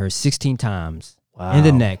stabbing her 16 times in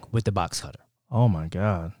the neck with the box cutter. Oh my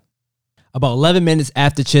God. About 11 minutes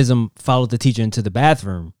after Chisholm followed the teacher into the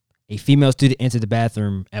bathroom, a female student entered the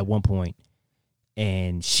bathroom at one point,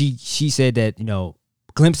 and she said that,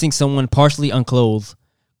 glimpsing someone partially unclothed,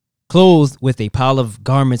 clothed with a pile of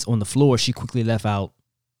garments on the floor, she quickly left out,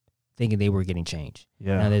 thinking they were getting changed.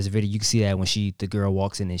 Yeah. Now there's a video, you can see that when the girl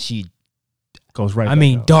walks in and she goes right.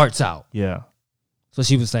 out. darts out. Yeah. So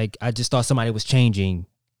she was like, I just thought somebody was changing,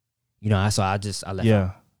 I left out.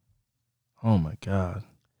 Yeah. Oh my God.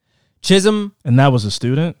 Chisholm. And that was a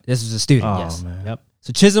student? This was a student, Oh, yes. man. Yep.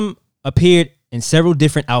 So Chisholm appeared in several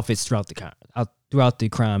different outfits throughout the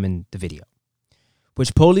crime in the video,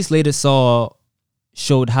 which police later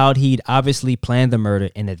showed how he'd obviously planned the murder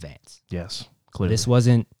in advance. Yes. Clearly. This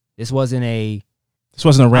wasn't a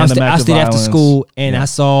random act I of stayed after violence. school and Yeah. I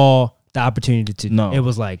saw the opportunity to. No. It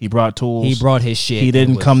was like He brought tools. he brought his shit. He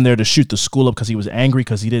didn't It was- come there to shoot the school up because he was angry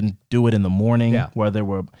because he didn't do it in the morning. Yeah.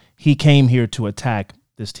 He came here to attack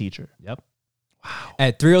this teacher. Yep. Wow.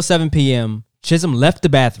 At 3:07 p.m., Chisholm left the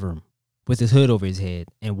bathroom with his hood over his head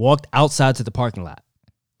and walked outside to the parking lot.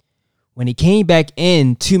 When he came back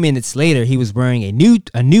in 2 minutes later, he was wearing a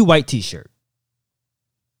new white T-shirt.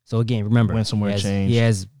 So again, remember, Went somewhere, changed. He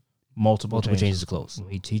has Multiple changes of clothes.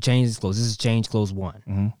 He changed his clothes. This is change clothes 1.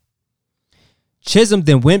 Mm-hmm. Chisholm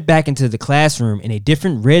then went back into the classroom in a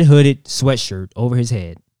different red hooded sweatshirt over his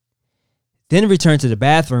head. Then returned to the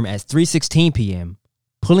bathroom at 3:16 p.m.,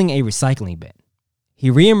 pulling a recycling bin. He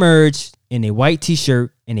reemerged in a white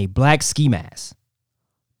T-shirt and a black ski mask,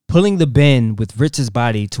 pulling the bin with Ritz's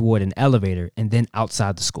body toward an elevator and then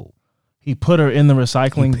outside the school. He put her in the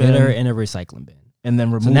recycling bin. Put her in a recycling bin. And then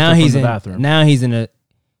removed So now her from he's the in. bathroom. Now he's in a.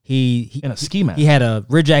 He in a ski mask. He had a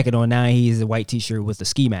red jacket on. Now he's a white T-shirt with a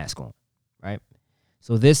ski mask on. Right.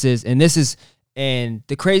 So this is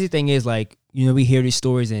the crazy thing is, like, we hear these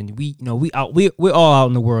stories and we're all out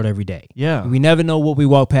in the world every day. Yeah. We never know what we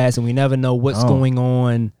walk past and we never know what's going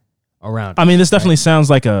on around us. I mean, this definitely sounds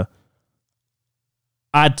like I'd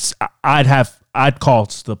call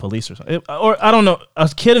the police or something. Or I don't know, a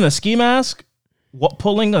kid in a ski mask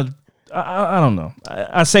pulling a, I don't know.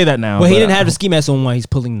 I say that now. Well, he didn't have the ski mask on while he's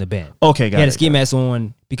pulling the bin. Okay, He had a ski mask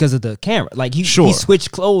on because of the camera. Like he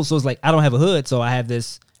switched clothes, so it's like, I don't have a hood, so I have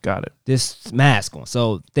this Got it. this mask on.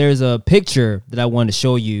 So there's a picture that I wanted to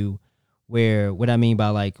show you where what I mean by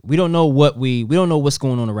like we don't know what's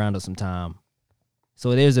going on around us sometimes.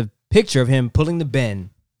 So there's a picture of him pulling the bin,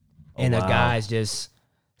 and wow. a guy's just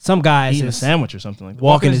some guys Eating a just sandwich or something like that.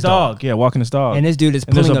 walking his dog. Yeah, walking his dog. And this dude is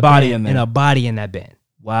And there's pulling a body bin in there. and a body in that bin.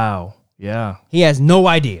 Wow. Yeah. He has no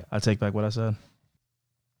idea. I take back what I said.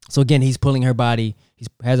 So again, he's pulling her body. He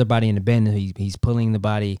has her body in the bin. And he's pulling the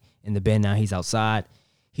body in the bin. Now he's outside.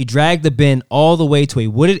 He dragged the bin all the way to a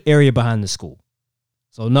wooded area behind the school.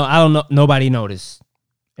 So no, I don't know. Nobody noticed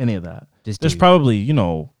Any of that. this There's dude. probably, you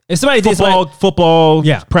know, If somebody did football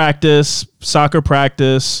Yeah. practice, soccer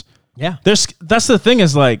practice. yeah. That's the thing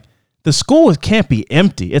is like the school can't be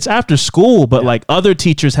empty. It's after school, but like other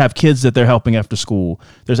teachers have kids that they're helping after school.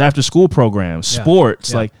 There's after school programs, Yeah. sports.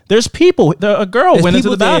 Yeah. Like there's people. A girl There's went into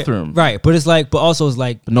people the there- bathroom. right? But it's like, but also it's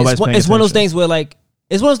like, nobody's paying it's one of those attention. things where like,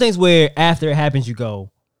 it's one of those things where after it happens, you go,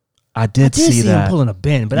 I did see see him that. pulling a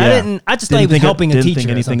bin, but Yeah. I didn't. I just thought he was think helping a didn't teacher. think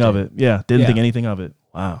or anything of something. it. Yeah, didn't Yeah. think anything of it.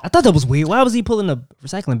 Wow. I thought that was weird. Why was he pulling a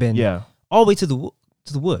recycling bin? Yeah. all the way to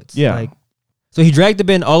the woods. Yeah. Like, so he dragged the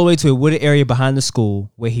bin all the way to a wooded area behind the school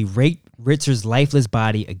where he raped Richard's lifeless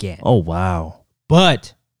body again, Oh wow.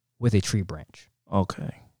 but with a tree branch.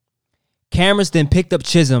 Okay. Cameras then picked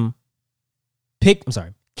Chisholm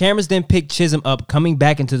up coming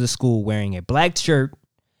back into the school wearing a black shirt,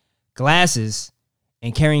 glasses,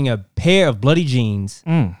 and carrying a pair of bloody jeans,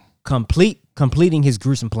 completing his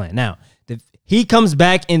gruesome plan. Now, he comes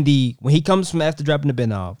back when he comes from after dropping the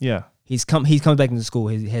bin off. Yeah. He comes back into school.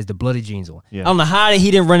 He has the bloody jeans on. Yeah. I don't know how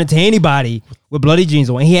he didn't run into anybody with bloody jeans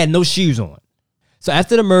on. He had no shoes on. So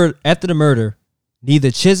after the murder,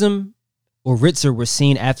 neither Chisholm or Ritzer were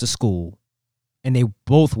seen after school, and they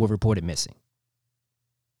both were reported missing.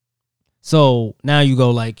 So now you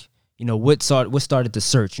go like, you know, what started the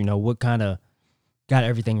search? You know, what kind of got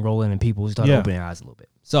everything rolling and people started opening their eyes a little bit.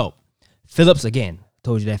 So Phillips, again,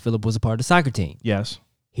 told you that Philip was a part of the soccer team. Yes.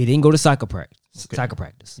 He didn't go to soccer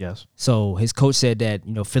practice. Yes. So his coach said that,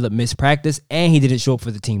 you know, Philip missed practice and he didn't show up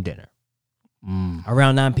for the team dinner.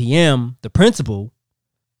 Around 9 p.m., the principal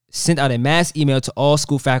sent out a mass email to all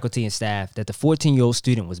school faculty and staff that the 14-year-old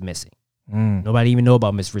student was missing. Nobody even know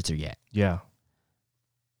about Miss Ritzer yet. Yeah.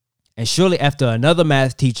 And shortly after, another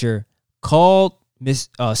math teacher called Miss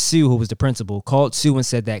Sue, who was the principal, called Sue and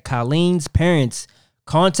said that Colleen's parents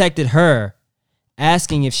contacted her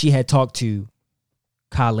asking if she had talked to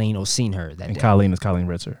Colleen or seen her that And day. Colleen is Colleen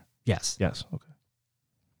Ritzer. Yes. Yes. Okay.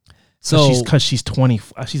 So because she's 20.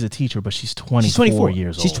 She's a teacher, but she's 24, she's 24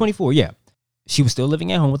 years old. She's 24, yeah. She was still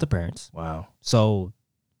living at home with her parents. Wow. So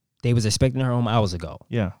they was expecting her home hours ago.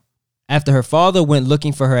 Yeah. After her father went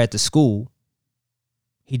looking for her at the school,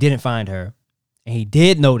 he didn't find her. And he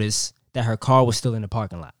did notice that her car was still in the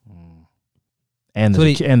parking lot. And So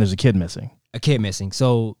there's a kid missing. A kid missing.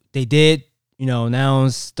 So they did, you know, now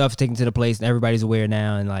stuff taken to the place and everybody's aware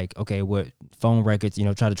now and like, okay, what phone records, you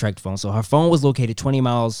know, try to track the phone. So her phone was located 20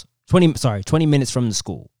 minutes from the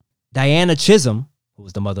school. Diana Chisholm, who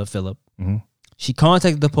was the mother of Philip, she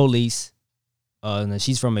contacted the police. And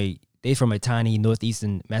she's from a tiny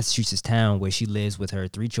northeastern Massachusetts town where she lives with her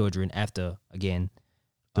 3 children after, again,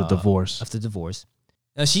 The divorce. After divorce.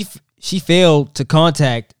 Now she failed to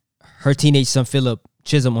contact her teenage son Philip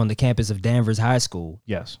Chisholm on the campus of Danvers High School.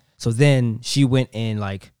 Yes. So then she went and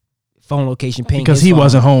like phone location ping Because his he phone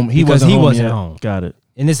wasn't home. He wasn't wasn't yet. home. Got it.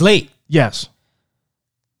 And it's late. Yes.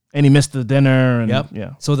 And he missed the dinner. And Yep.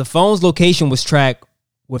 Yeah. So the phone's location was tracked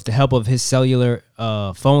with the help of his cellular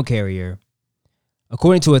phone carrier.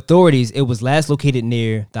 According to authorities, it was last located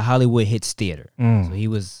near the Hollywood Hits Theater. So he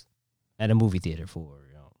was at a movie theater for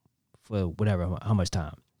whatever, how much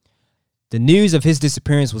time. The news of his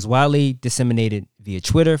disappearance was widely disseminated via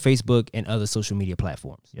Twitter, Facebook, and other social media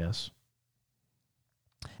platforms. Yes.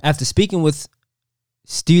 After speaking with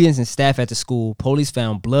students and staff at the school, police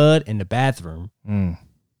found blood in the bathroom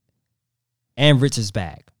and Richard's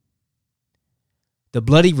bag, the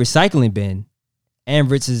bloody recycling bin, and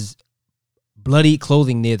Richard's bloody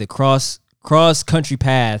clothing near the cross country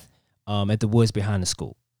path at the woods behind the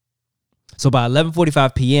school. So by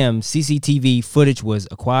 11:45 p.m., CCTV footage was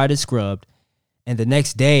acquired and scrubbed, and the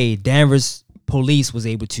next day, Danvers police was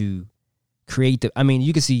able to create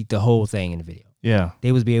you can see the whole thing in the video. Yeah.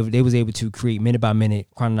 They was able to create minute by minute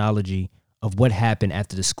chronology of what happened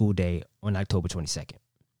after the school day on October 22nd.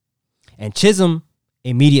 And Chisholm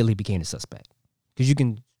immediately became the suspect because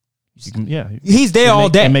Yeah. he's there all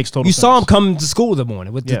day. It makes total You saw him sense. come to school in the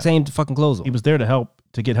morning with Yeah. the same fucking clothes on. He was there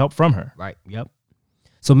to get help from her. Right. Yep.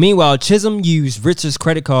 So meanwhile, Chisholm used Richard's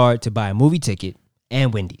credit card to buy a movie ticket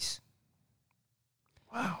and Wendy's.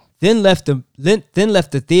 Wow. then left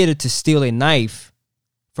the theater to steal a knife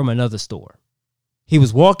from another store. He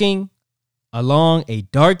was walking along a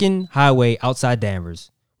darkened highway outside Danvers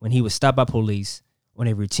when he was stopped by police on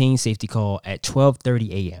a routine safety call at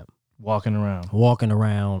 12:30 a.m. Walking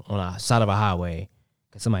around on the side of a highway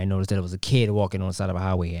because somebody noticed that it was a kid walking on the side of a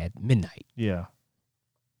highway at midnight. Yeah.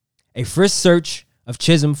 A frisk search of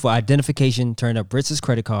Chisholm for identification turned up Ritz's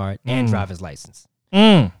credit card and driver's license.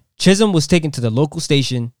 Chisholm was taken to the local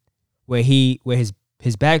station where his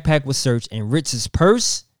backpack was searched and Ritz's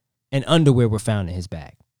purse and underwear were found in his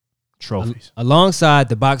bag. Trophies. Alongside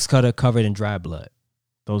the box cutter covered in dry blood.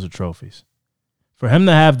 Those are trophies. For him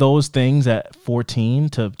to have those things at 14,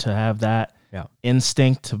 to have that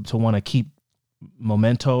instinct to want to keep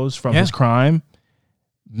mementos from his crime,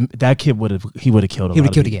 that kid would have killed a lot of people.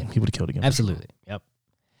 He would have killed again. Absolutely. Yep.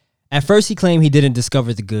 At first, he claimed he didn't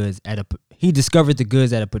discover the goods at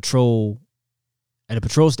a patrol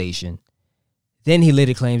station. Then he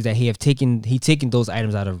later claims that he taken those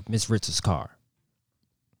items out of Miss Ritz's car.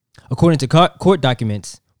 According to court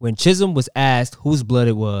documents, when Chisholm was asked whose blood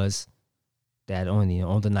it was that on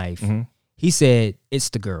the knife, he said it's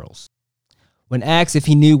the girl's. When asked if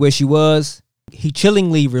he knew where she was, he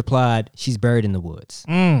chillingly replied, "She's buried in the woods."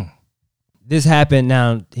 This happened.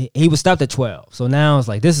 Now he was stopped at 12, so now it's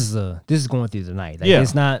like this is going through the night. Like,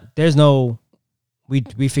 it's not. There's no. We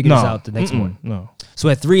figured this out the next morning. No. So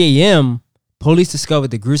at 3 a.m., police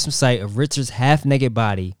discovered the gruesome sight of Ritz's half-naked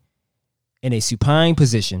body in a supine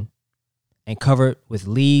position and covered with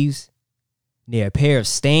leaves near a pair of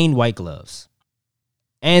stained white gloves,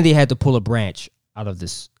 and they had to pull a branch out of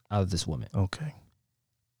this woman. Okay.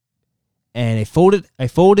 And a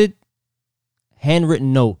folded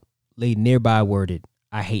handwritten note laid nearby worded,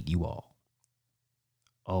 "I hate you all."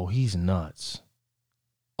 Oh, he's nuts.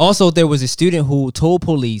 Also, there was a student who told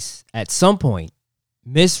police at some point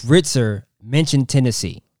Miss Ritzer mentioned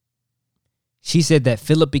Tennessee. She said that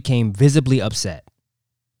Philip became visibly upset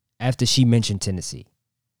after she mentioned Tennessee.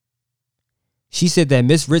 She said that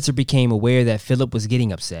Miss Ritzer became aware that Philip was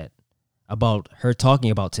getting upset about her talking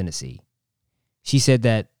about Tennessee. She said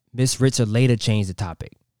that Miss Ritzer later changed the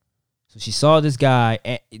topic. So she saw this guy,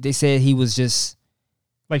 and they said he was just...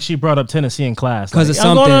 Like she brought up Tennessee in class. Because like, of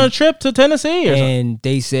something. I'm going on a trip to Tennessee or something. And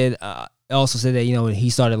they said, also said that, he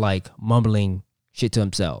started like mumbling shit to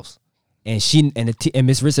himself. And and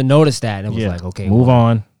Miss Ritzer noticed that and was like, okay. Move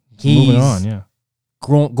on. He's moving on, yeah.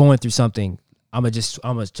 Going through something. I'm gonna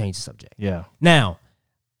change the subject. Yeah. Now,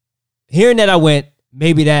 hearing that, I went,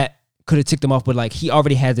 maybe that could have ticked him off, but like he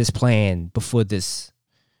already had this plan before this.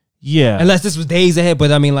 Yeah. Unless this was days ahead,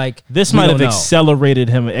 but I mean, like this might have accelerated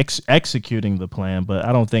him executing the plan, but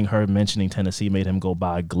I don't think her mentioning Tennessee made him go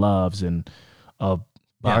buy gloves and a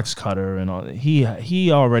box cutter and all.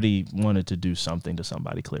 He already wanted to do something to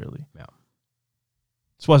somebody, clearly. Yeah.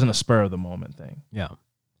 This wasn't a spur of the moment thing. Yeah.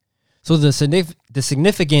 So the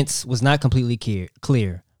significance was not completely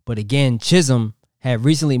clear, but again, Chisholm had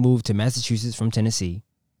recently moved to Massachusetts from Tennessee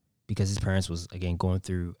because his parents was again going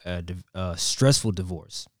through a stressful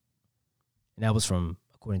divorce. And that was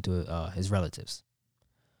according to his relatives.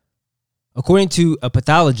 According to a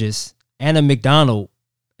pathologist, Anna McDonald,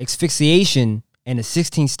 asphyxiation and the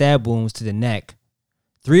 16 stab wounds to the neck,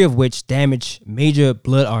 3 of which damaged major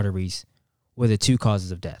blood arteries, were the 2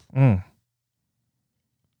 causes of death.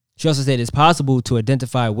 She also said it's possible to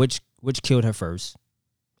identify which killed her first.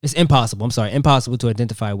 It's impossible to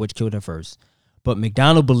identify which killed her first. But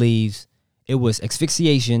McDonald believes it was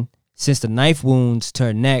asphyxiation since the knife wounds to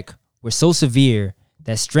her neck were so severe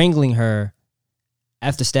that strangling her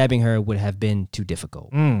after stabbing her would have been too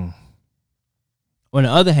difficult. On the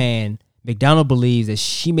other hand, McDonald believes that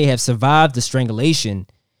she may have survived the strangulation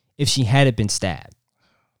if she hadn't been stabbed.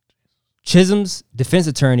 Chisholm's defense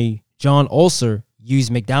attorney, John Ulcer,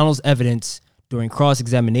 used McDonald's evidence during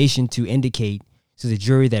cross-examination to indicate to the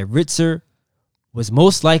jury that Ritzer was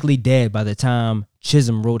most likely dead by the time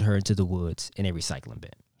Chisholm rode her into the woods in a recycling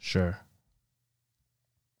bin. Sure.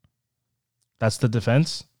 That's the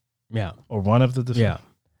defense? Yeah. Or one of the defense? Yeah.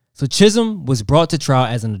 So Chisholm was brought to trial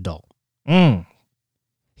as an adult.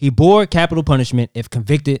 He bore capital punishment if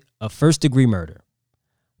convicted of first-degree murder.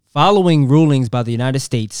 Following rulings by the United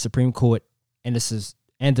States Supreme Court and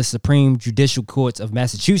the Supreme Judicial Courts of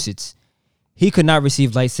Massachusetts, he could not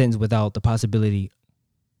receive life sentence without the possibility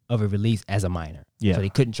of a release as a minor. Yeah. So they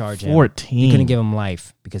couldn't charge him. 14. He couldn't give him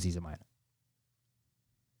life because he's a minor.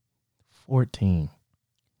 14.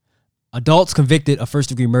 Adults convicted of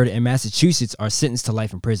first-degree murder in Massachusetts are sentenced to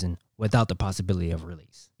life in prison without the possibility of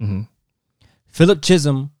release. Philip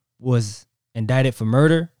Chisholm was indicted for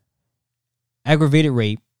murder, aggravated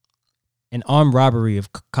rape, an armed robbery of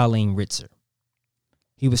Colleen Ritzer.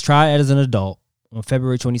 He was tried as an adult on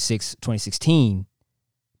February 26, 2016,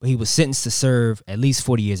 but he was sentenced to serve at least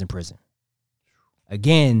 40 years in prison.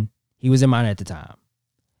 Again, he was a minor at the time.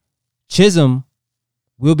 Chisholm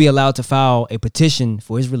will be allowed to file a petition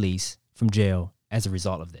for his release from jail as a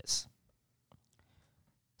result of this.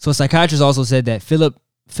 So psychiatrists also said that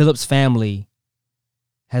Philip's family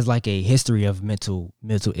has like a history of mental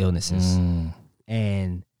illnesses,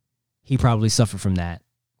 and he probably suffered from that.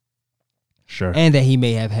 Sure. And that he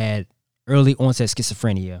may have had early onset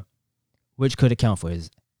schizophrenia, which could account for his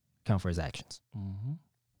actions. Mm-hmm.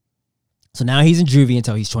 So now he's in juvie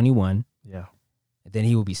until he's 21. Yeah. And then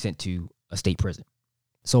he will be sent to a state prison.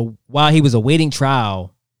 So while he was awaiting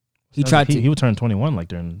trial, he would turn 21 like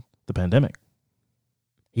during the pandemic.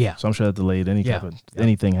 Yeah. So I'm sure that delayed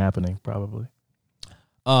anything happening probably.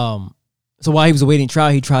 So while he was awaiting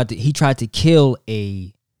trial, he tried to kill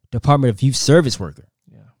a Department of Youth Service worker.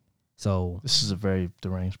 Yeah. So this is a very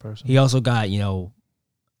deranged person. He also got,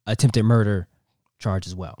 attempted murder charge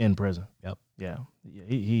as well. In prison. Yep. Yeah.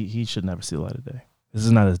 He should never see the light of day. This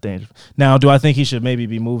is not as dangerous. Now, do I think he should maybe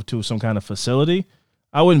be moved to some kind of facility?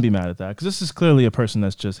 I wouldn't be mad at that because this is clearly a person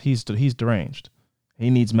that's just he's deranged. He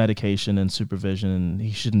needs medication and supervision, and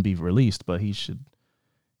he shouldn't be released. But he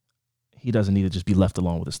doesn't need to just be left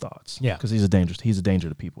alone with his thoughts. Yeah, because he's a danger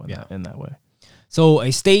to people in that way. So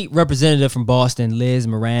a state representative from Boston, Liz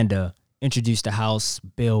Miranda, introduced the House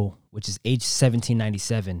bill, which is H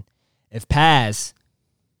 1797. If passed,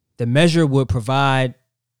 the measure would provide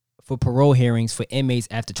for parole hearings for inmates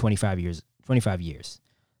after 25 years.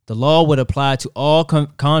 The law would apply to all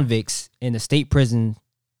convicts in the state's prison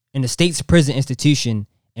institution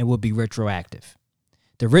and would be retroactive.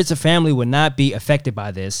 The Ritzer family would not be affected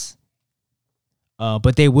by this,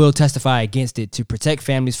 but they will testify against it to protect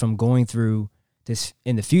families from going through this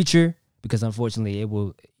in the future, because unfortunately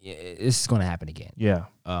this is going to happen again. Yeah.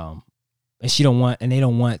 And they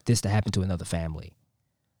don't want this to happen to another family.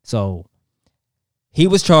 So he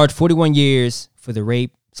was charged 41 years for the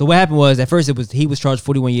rape. So what happened was, at first he was charged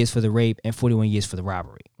 41 years for the rape and 41 years for the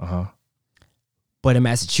robbery. Uh-huh. But in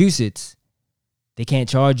Massachusetts, they can't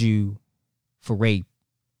charge you for rape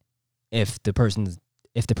if the person's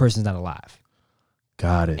not alive.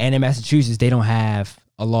 Got it. And in Massachusetts, they don't have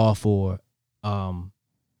a law for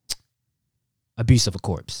abuse of a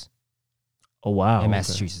corpse. Oh wow. In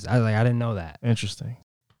Massachusetts. I didn't know that. Interesting.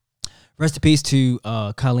 Rest in peace to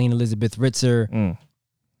Colleen Elizabeth Ritzer. Mm.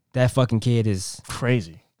 That fucking kid is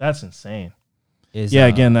crazy. That's insane.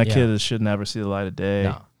 That kid should never see the light of day.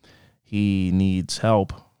 No. He needs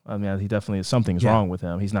help. I mean, he definitely something's wrong with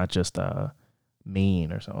him. He's not just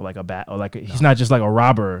mean or something like a bat, or like he's not just like a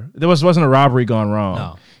robber. There wasn't a robbery gone wrong.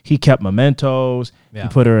 No. He kept mementos. Yeah. He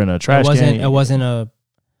put her in a trash can. It wasn't a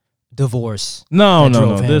divorce. No.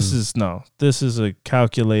 Him. This is a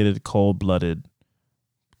calculated, cold-blooded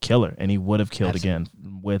killer, and he would have killed again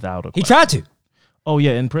without a question. He tried to. Oh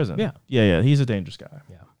yeah, in prison. Yeah. He's a dangerous guy.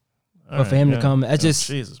 Yeah. But for him to come, that's just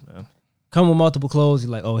Jesus, man. Come with multiple clothes.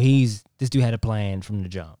 You're like, oh, this dude had a plan from the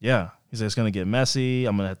jump. Yeah, he said it's gonna get messy.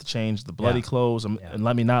 I'm gonna have to change the bloody clothes, and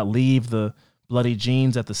let me not leave the bloody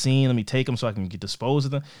jeans at the scene. Let me take them so I can dispose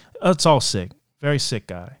of them. It's all sick. Very sick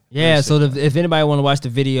guy. Yeah. So if anybody want to watch the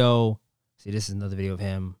video, see, this is another video of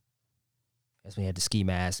him. That's when he had the ski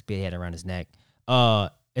mask, he had it around his neck.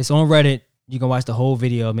 It's on Reddit. You can watch the whole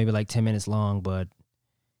video, maybe like 10 minutes long, but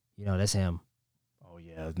that's him. Oh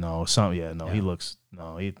yeah, he looks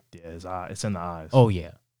his eye, it's in the eyes. Oh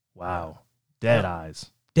yeah. Wow. Dead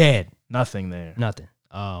eyes. Dead. Nothing there. Nothing.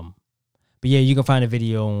 But yeah, you can find a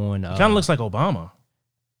video on kind of looks like Obama.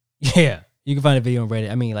 Yeah. You can find a video on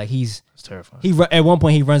Reddit. I mean, like it's terrifying. At one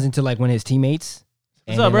point he runs into like one of his teammates.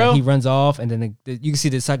 What's up, bro? Like, he runs off, and then you can see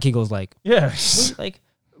the sidekick goes like, yeah, like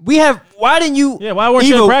why didn't you? Yeah, why weren't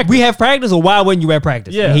you at practice? We have practice, or why weren't you at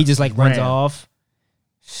practice? Yeah, and he just like runs off.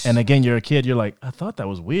 And again, you're a kid. You're like, I thought that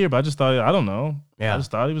was weird, but I just thought, I don't know. Yeah, I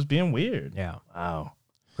just thought he was being weird. Yeah. Wow.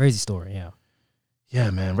 Crazy story. Yeah. Yeah,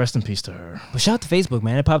 man. Rest in peace to her. But shout out to Facebook,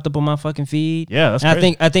 man. It popped up on my fucking feed. Yeah, that's and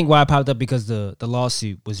crazy. I think why it popped up because the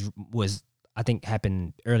lawsuit was I think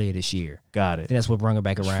happened earlier this year. Got it. I think that's what brought it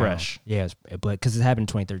back around. Fresh. Yeah, but because it happened in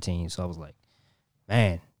 2013, so I was like,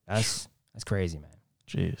 man, that's crazy, man.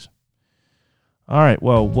 Jeez. All right,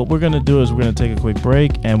 well, what we're going to do is we're going to take a quick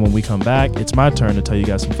break, and when we come back, it's my turn to tell you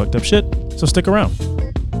guys some fucked up shit, so stick around.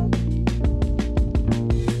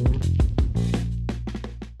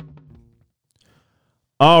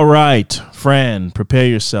 All right, friend, prepare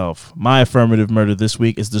yourself. My affirmative murder this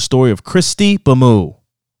week is the story of Christy Bamu.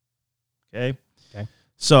 Okay?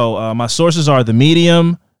 So my sources are The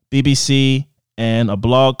Medium, BBC, and a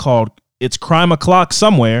blog called it's Crime O'Clock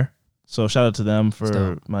somewhere. So shout out to them for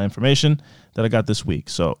dope. my information that I got this week.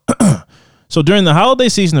 So so during the holiday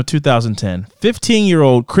season of 2010,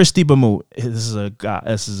 15-year-old Christy Bamu,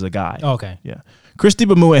 this is a guy. Oh, okay. Yeah. Christy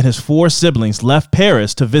Bamu and his 4 siblings left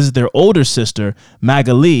Paris to visit their older sister,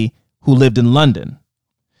 Magali, who lived in London.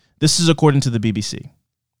 This is according to the BBC.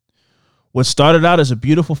 What started out as a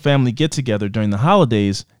beautiful family get-together during the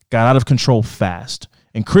holidays got out of control fast,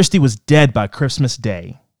 and Christy was dead by Christmas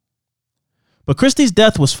Day. But Christy's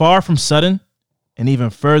death was far from sudden and even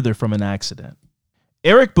further from an accident.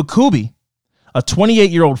 Eric Bakubi, a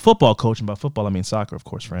 28-year-old football coach, and by football I mean soccer, of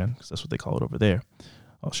course, Fran, because that's what they call it over there.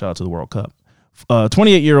 Oh, shout out to the World Cup.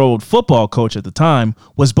 28-year-old football coach at the time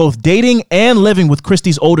was both dating and living with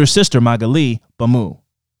Christy's older sister, Magali Bamu.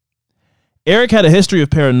 Eric had a history of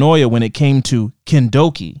paranoia when it came to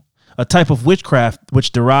kindoki, a type of witchcraft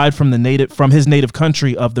which derived from his native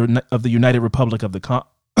country of the United Republic of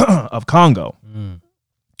of Congo.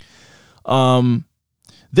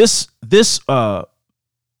 This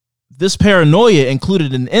paranoia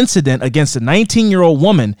included an incident against a 19-year-old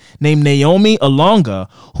woman named Naomi Alonga,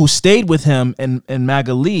 who stayed with him and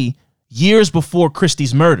Magali years before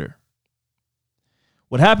Christy's murder.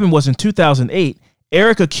 What happened was in 2008,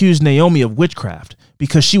 Eric accused Naomi of witchcraft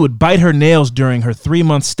because she would bite her nails during her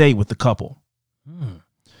 3-month stay with the couple.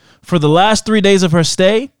 For the last 3 days of her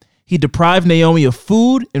stay, he deprived Naomi of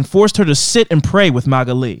food and forced her to sit and pray with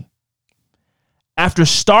Magali. After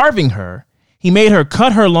starving her, he made her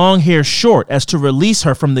cut her long hair short as to release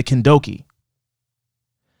her from the kindoki.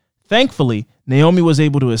 Thankfully, Naomi was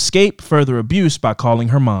able to escape further abuse by calling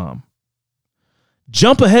her mom.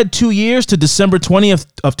 Jump ahead 2 years to December 20th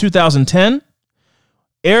of 2010.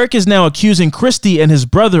 Eric is now accusing Christy and his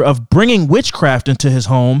brother of bringing witchcraft into his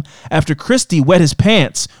home after Christy wet his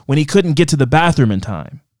pants when he couldn't get to the bathroom in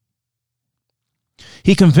time.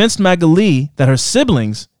 He convinced Magali that her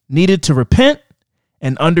siblings needed to repent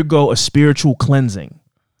and undergo a spiritual cleansing.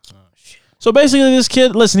 Oh, shit. So basically this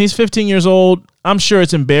kid, listen, he's 15 years old. I'm sure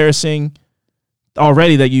it's embarrassing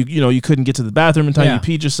already that you couldn't get to the bathroom in time. Yeah. You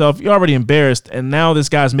peed yourself. You're already embarrassed. And now this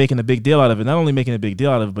guy's making a big deal out of it. Not only making a big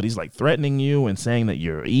deal out of it, but he's like threatening you and saying that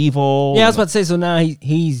you're evil. Yeah, I was about to say, so now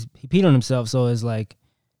he peed on himself. So it's like,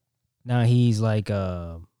 now he's like,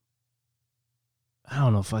 I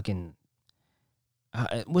don't know, fucking,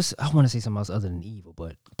 I want to say something else other than evil,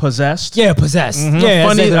 but possessed. Yeah, possessed. Mm-hmm. Yeah,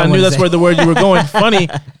 funny. I knew that's where the word you were going. Funny.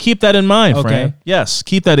 Keep that in mind, Fran. Okay. Yes,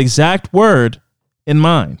 keep that exact word in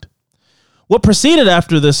mind. What proceeded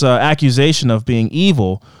after this accusation of being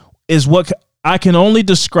evil is what I can only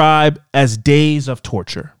describe as days of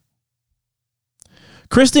torture.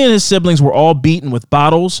 Christy and his siblings were all beaten with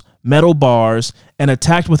bottles, metal bars, and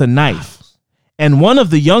attacked with a knife. And one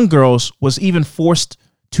of the young girls was even forced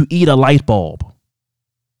to eat a light bulb.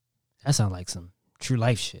 That sounds like some true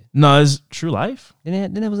life shit. No, it's True Life?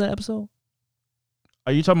 Didn't that was that episode?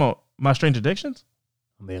 Are you talking about My Strange Addictions?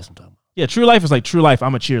 Maybe that's what I'm talking about. Yeah, True Life is like True Life,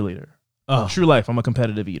 I'm a cheerleader. Oh. True Life, I'm a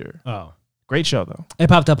competitive eater. Oh. Great show, though. It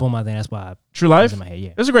popped up on my thing. That's why. True Life? In my head,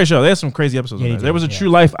 yeah. It's a great show. They had some crazy episodes in there. There was a True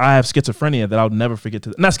Life, I have schizophrenia that I'll never forget.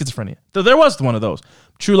 Not schizophrenia. There was one of those.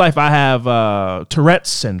 True Life, I have Tourette's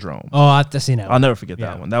syndrome. Oh, I've seen that one. I'll never forget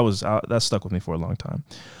that one. That stuck with me for a long time.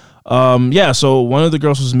 So one of the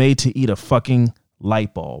girls was made to eat a fucking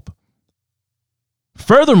light bulb.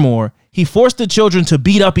 Furthermore, he forced the children to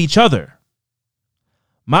beat up each other.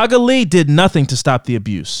 Magali did nothing to stop the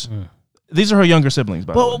abuse. These are her younger siblings,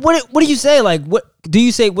 by the way. What do you say? Like, what do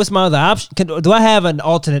you say? What's my other option? Do I have an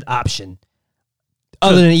alternate option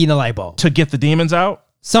other than eating a light bulb to get the demons out?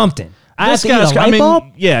 Something. I have to eat a light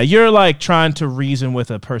bulb? Yeah, you're like trying to reason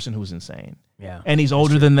with a person who's insane. Yeah, and he's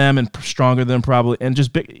older than them and stronger than probably, and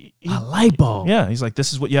just big. A light bulb. Yeah, he's like,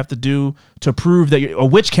 this is what you have to do to prove that a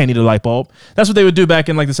witch can't eat a light bulb. That's what they would do back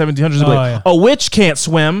in like the 1700s. A witch can't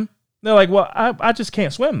swim. They're like, well, I just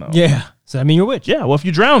can't swim though. Yeah, so I mean you're a witch. Yeah, well, if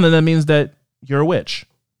you drown, then that means that you're a witch.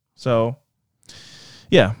 So,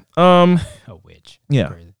 yeah, a witch. Yeah.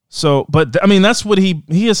 Crazy. So, but I mean, that's what he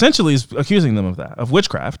essentially is accusing them of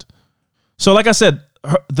witchcraft. So, like I said.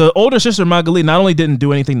 The older sister, Magali, not only didn't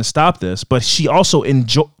do anything to stop this, but she also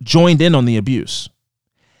joined in on the abuse.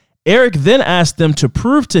 Eric then asked them to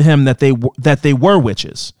prove to him that they were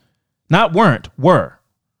witches. Not weren't, were.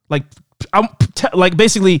 Like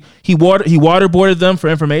basically, he waterboarded them for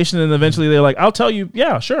information, and eventually they're like, I'll tell you,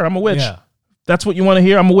 yeah, sure, I'm a witch. Yeah. That's what you want to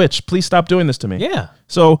hear? I'm a witch. Please stop doing this to me. Yeah.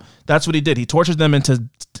 So that's what he did. He tortured them into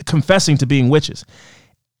confessing to being witches.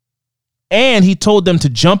 And he told them to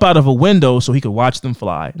jump out of a window so he could watch them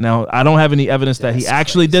fly. Now, I don't have any evidence that he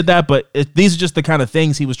actually did that, but these are just the kind of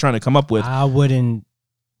things he was trying to come up with. I wouldn't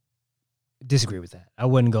disagree with that. I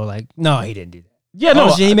wouldn't go like, no, he didn't do that. Yeah,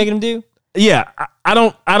 no. Did he making him do? Yeah,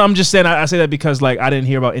 I'm just saying, I say that because like I didn't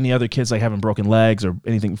hear about any other kids like having broken legs or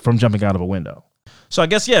anything from jumping out of a window. So I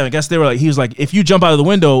guess they were like, he was like, if you jump out of the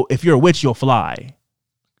window, if you're a witch, you'll fly.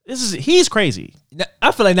 He's crazy.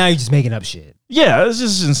 I feel like now you're just making up shit. Yeah, this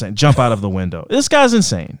is insane. Jump out of the window. This guy's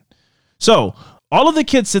insane. So all of the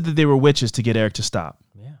kids said that they were witches to get Eric to stop.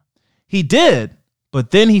 Yeah. He did,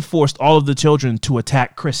 but then he forced all of the children to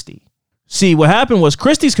attack Christy. See, what happened was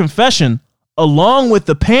Christy's confession, along with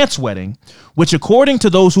the pants wetting, which according to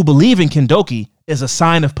those who believe in Kendoki, is a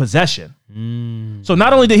sign of possession. So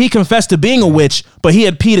not only did he confess to being a witch, but he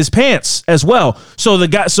had peed his pants as well. So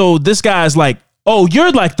this guy is like, oh,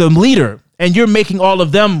 you're like the leader and you're making all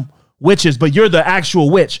of them witches, but you're the actual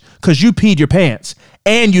witch because you peed your pants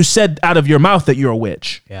and you said out of your mouth that you're a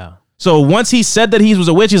witch. Yeah. So once he said that he was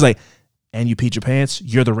a witch, he's like, and you peed your pants,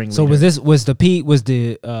 you're the ringleader. So was him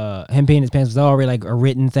peeing his pants, was that already like a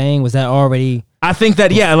written thing? Was that already? I think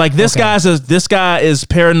that, yeah, like this guy is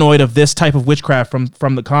paranoid of this type of witchcraft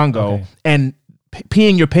from the Congo, and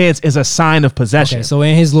peeing your pants is a sign of possession. Okay, so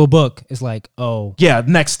in his little book, it's like, oh. Yeah,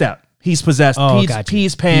 next step. He's possessed.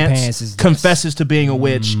 Pees pants, confesses to being a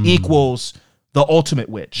witch, equals the ultimate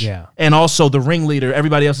witch. Yeah. And also the ringleader,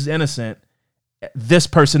 everybody else is innocent. This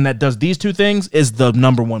person that does these two things is the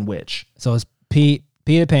number one witch. So it's pee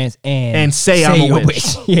the pants and say I'm a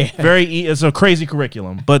witch. Yeah. It's a crazy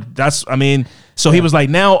curriculum, but he was like,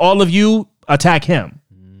 now all of you attack him.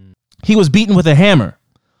 He was beaten with a hammer.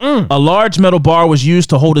 A large metal bar was used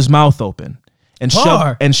to hold his mouth open and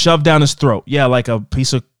shoved down his throat. Yeah, like a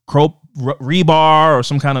piece of rebar or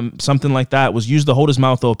something like that was used to hold his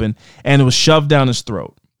mouth open, and it was shoved down his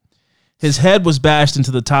throat. His head was bashed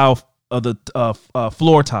into the tile of the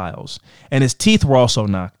floor tiles, and his teeth were also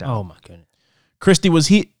knocked out. Oh my goodness. Christy was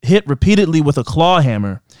hit repeatedly with a claw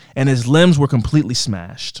hammer, and his limbs were completely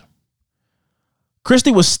smashed.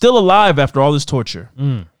 Christy was still alive after all this torture,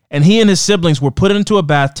 and he and his siblings were put into a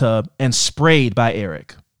bathtub and sprayed by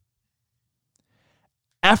Eric.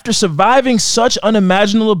 After surviving such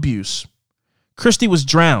unimaginable abuse, Christy was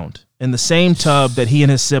drowned in the same tub that he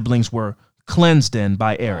and his siblings were cleansed in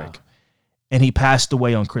by Eric, and he passed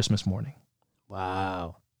away on Christmas morning.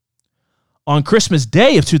 Wow. On Christmas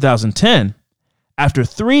Day of 2010, after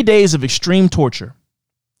 3 days of extreme torture,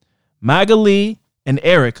 Magali and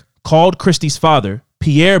Eric called Christy's father,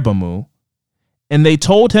 Pierre Bamu, and they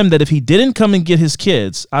told him that if he didn't come and get his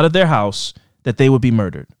kids out of their house, that they would be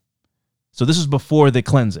murdered. So this was before the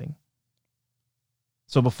cleansing.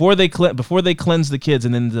 So before they cleansed the kids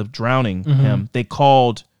and ended up drowning him, they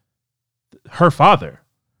called her father.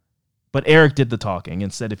 But Eric did the talking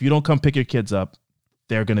and said, if you don't come pick your kids up,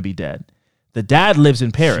 they're going to be dead. The dad lives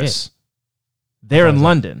in Paris. Shit. They're in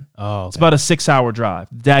London. Oh, okay. It's about a 6-hour drive.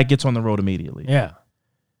 Dad gets on the road immediately. Yeah.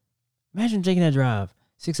 Imagine taking that drive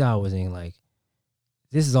 6 hours and like,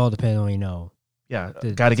 this is all depending on, Yeah,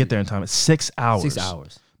 got to get there in time. It's 6 hours. 6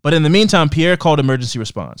 hours. But in the meantime, Pierre called emergency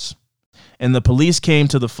response, and the police came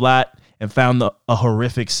to the flat and found a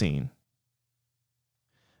horrific scene.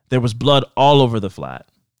 There was blood all over the flat.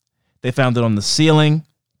 They found it on the ceiling,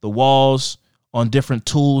 the walls, on different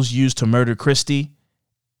tools used to murder Christy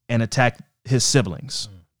and attack his siblings.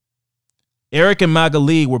 Eric and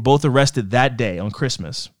Magali were both arrested that day on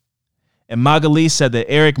Christmas, and Magali said that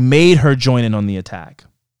Eric made her join in on the attack,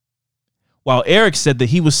 while Eric said that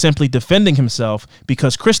he was simply defending himself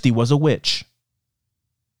because Christy was a witch.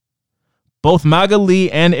 Both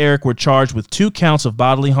Magali and Eric were charged with 2 counts of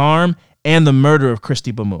bodily harm and the murder of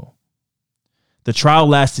Christy Bamu. The trial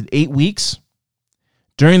lasted 8 weeks.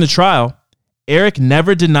 During the trial, Eric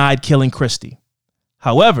never denied killing Christy.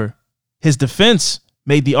 However, his defense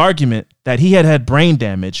made the argument that he had had brain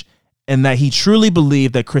damage and that he truly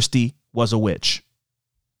believed that Christy was a witch.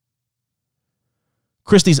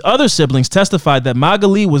 Christy's other siblings testified that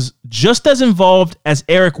Magali was just as involved as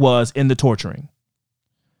Eric was in the torturing.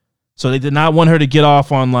 So they did not want her to get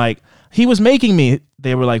off on like, he was making me.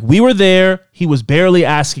 They were like, we were there. He was barely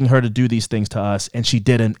asking her to do these things to us, and she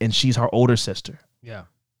didn't, and she's her older sister. Yeah.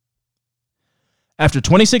 After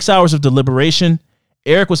 26 hours of deliberation,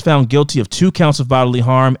 Eric was found guilty of 2 counts of bodily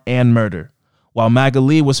harm and murder, while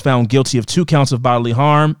Magali was found guilty of 2 counts of bodily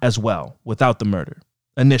harm as well, without the murder,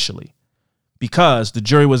 initially, because the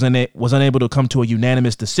jury was unable to come to a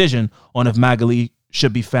unanimous decision on if Magali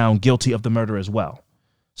should be found guilty of the murder as well.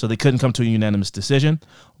 So they couldn't come to a unanimous decision,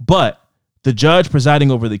 but the judge presiding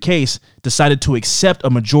over the case decided to accept a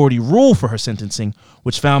majority rule for her sentencing,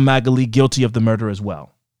 which found Magali guilty of the murder as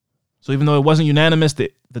well. So even though it wasn't unanimous, the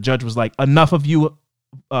judge was like, enough of you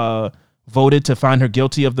voted to find her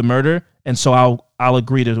guilty of the murder, and so I'll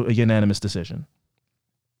agree to a unanimous decision.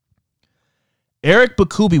 Eric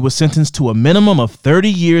Bakubi was sentenced to a minimum of 30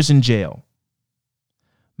 years in jail.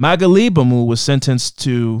 Magali Bamu was sentenced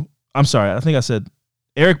to, I'm sorry, I think I said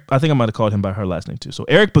Eric, I think I might have called him by her last name too. So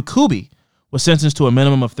Eric Bakubi was sentenced to a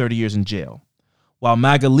minimum of 30 years in jail, while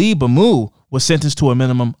Magali Bamu was sentenced to a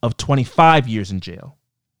minimum of 25 years in jail.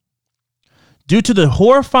 Due to the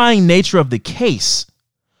horrifying nature of the case,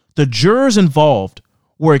 the jurors involved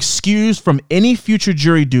were excused from any future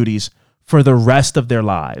jury duties for the rest of their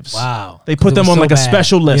lives. Wow. They put them on like a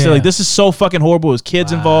special list. Yeah. They're like, this is so fucking horrible. There's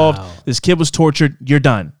kids involved. This kid was tortured. You're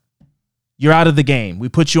done. You're out of the game. We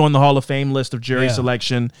put you on the Hall of Fame list of jury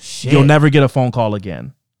selection. Shit. You'll never get a phone call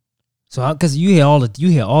again. So, because you hear all the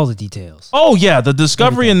details. Oh yeah, the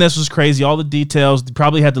discovery in this was crazy. All the details. They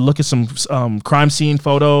probably had to look at some crime scene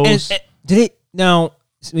photos. And did it now?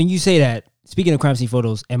 When you say that, speaking of crime scene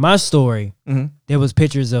photos, in my story, there was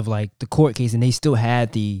pictures of like the court case, and they still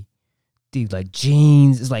had the like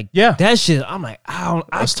jeans. It's like that shit. I'm like, I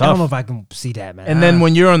don't know if I can see that, man. And then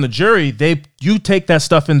when you're on the jury, you take that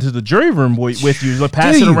stuff into the jury room with you, like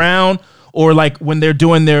pass it around, or like when they're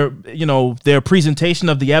doing their presentation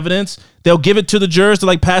of the evidence, they'll give it to the jurors to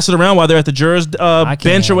like pass it around while they're at the jurors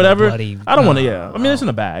bench or whatever. I don't want to. Yeah, I mean it's in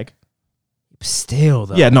a bag. Still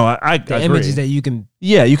though. Yeah, no, I agree. Images that you can.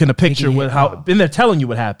 Yeah, you can picture with how, and they're telling you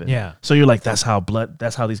what happened. Yeah. So you're like, that's how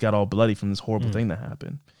these got all bloody from this horrible thing that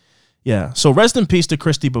happened. Yeah. So rest in peace to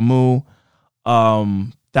Christy Bamu.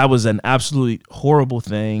 That was an absolutely horrible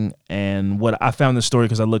thing. And what I found this story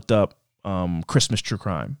because I looked up Christmas true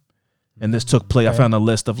crime, and this took place. Okay. I found a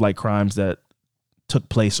list of like crimes that took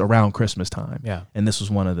place around Christmas time. Yeah. And this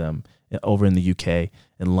was one of them over in the UK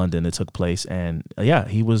in London. It took place, and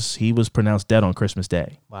he was pronounced dead on Christmas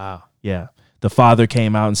Day. Wow. Yeah. The father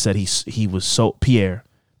came out and said he was so Pierre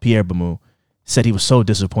Bamu said he was so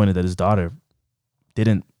disappointed that his daughter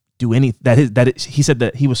didn't do any he said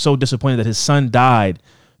that he was so disappointed that his son died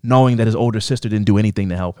knowing that his older sister didn't do anything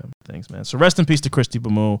to help him. Thanks, man. So rest in peace to Christy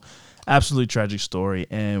Bamu. Absolutely tragic story,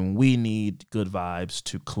 and we need good vibes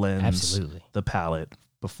to cleanse the palate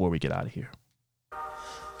before we get out of here.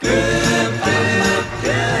 Good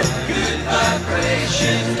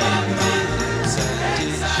vibrations.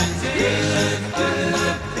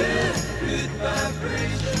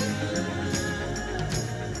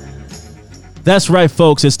 That's right,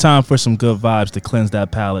 folks. It's time for some good vibes to cleanse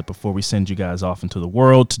that palate before we send you guys off into the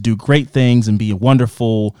world to do great things and be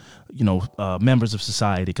wonderful, members of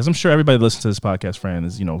society. Because I'm sure everybody that listens to this podcast, Fran,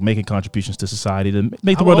 is, making contributions to society to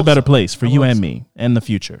make the world a better place for you and me and the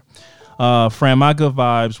future. Fran, my good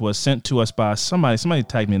vibes was sent to us by somebody. Somebody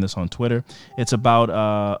tagged me in this on Twitter. It's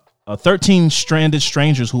about 13 stranded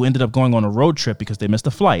strangers who ended up going on a road trip because they missed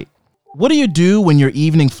a flight. What do you do when your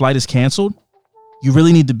evening flight is canceled? You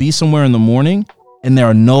really need to be somewhere in the morning, and there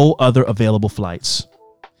are no other available flights.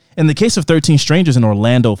 In the case of 13 strangers in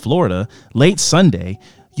Orlando, Florida, late Sunday,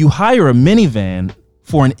 you hire a minivan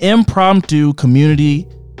for an impromptu community.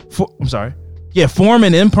 Form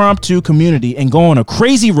an impromptu community and go on a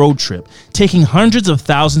crazy road trip, taking hundreds of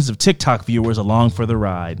thousands of TikTok viewers along for the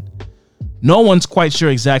ride. No one's quite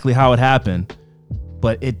sure exactly how it happened,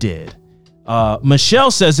 but it did.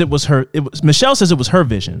 Michelle says it was her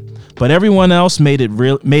vision, but everyone else made it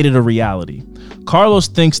a reality. Carlos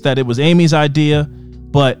thinks that it was Amy's idea,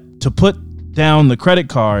 but to put down the credit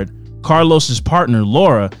card, Carlos's partner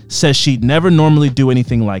Laura says she'd never normally do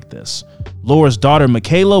anything like this. Laura's daughter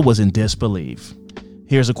Michaela was in disbelief.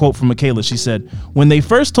 Here's a quote from Michaela. She said, "When they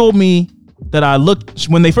first told me I looked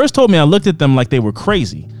at them like they were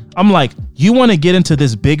crazy. I'm like, you want to get into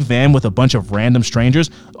this big van with a bunch of random strangers?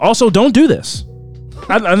 Also, don't do this."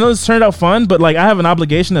 I know this turned out fun, but like I have an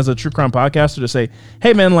obligation as a true crime podcaster to say,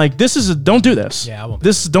 hey man, like don't do this. Yeah, I won't.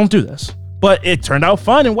 Don't do this. But it turned out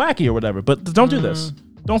fun and wacky or whatever. But don't do this.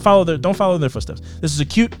 Don't follow their footsteps. This is a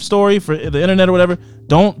cute story for the internet or whatever.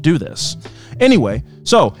 Don't do this. Anyway,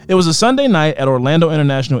 so it was a Sunday night at Orlando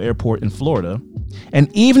International Airport in Florida. An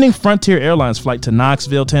evening Frontier Airlines flight to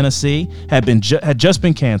Knoxville, Tennessee had just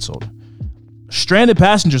been canceled. Stranded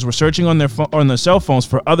passengers were searching on their cell phones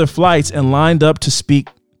for other flights and lined up to speak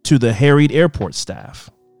to the harried airport staff.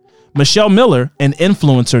 Michelle Miller, an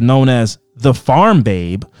influencer known as the Farm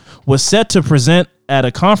Babe, was set to present at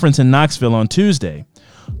a conference in Knoxville on Tuesday.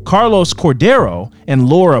 Carlos Cordero and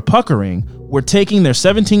Laura Puckering were taking their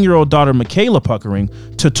 17-year-old daughter Michaela Puckering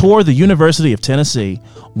to tour the University of Tennessee.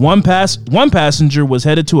 One passenger was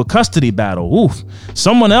headed to a custody battle. Oof.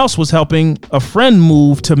 Someone else was helping a friend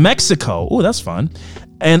move to Mexico. Ooh, that's fun.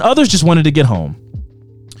 And others just wanted to get home.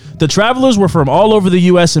 The travelers were from all over the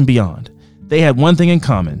U.S. and beyond. They had one thing in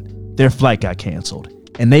common. Their flight got canceled.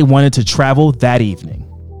 and they wanted to travel that evening.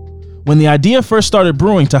 When the idea first started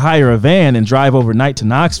brewing to hire a van and drive overnight to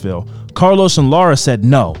Knoxville, Carlos and Laura said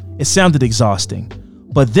no. It sounded exhausting.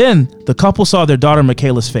 But then the couple saw their daughter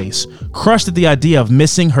Michaela's face, crushed at the idea of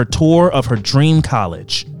missing her tour of her dream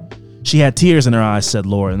college. She had tears in her eyes, said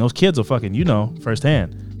Laura, and those kids will fucking,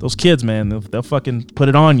 firsthand. Those kids, man, they'll fucking put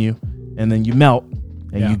it on you, and then you melt,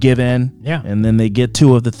 and you give in, and then they get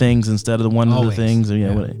two of the things instead of the one of the things.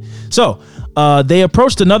 So they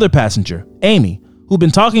approached another passenger, Amy, who'd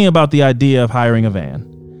been talking about the idea of hiring a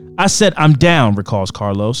van. I said, I'm down, recalls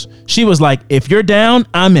Carlos. She was like, if you're down,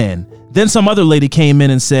 I'm in. Then some other lady came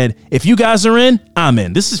in and said, if you guys are in, I'm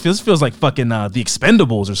in. This feels like fucking The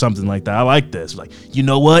Expendables or something like that. I like this. Like, you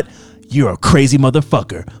know what? You're a crazy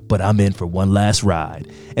motherfucker, but I'm in for one last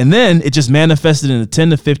ride. And then it just manifested into 10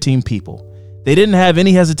 to 15 people. They didn't have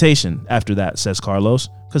any hesitation after that, says Carlos,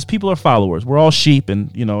 because people are followers. We're all sheep,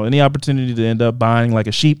 and, any opportunity to end up buying like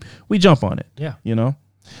a sheep, we jump on it. Yeah.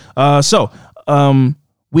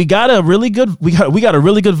 We got a really good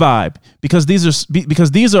vibe because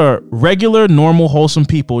these are regular, normal, wholesome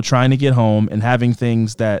people trying to get home and having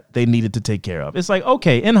things that they needed to take care of. It's like,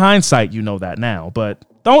 okay, in hindsight, you know that now, but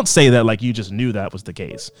don't say that like you just knew that was the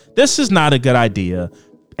case. This is not a good idea,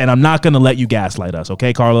 and I'm not going to let you gaslight us,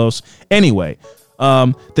 okay, Carlos? Anyway,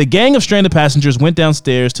 the gang of stranded passengers went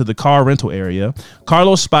downstairs to the car rental area.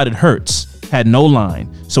 Carlos spotted Hertz, had no line,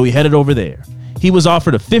 so he headed over there. He was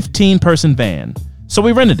offered a 15-person van. So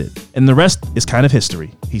we rented it, and the rest is kind of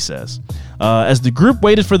history, he says. As the group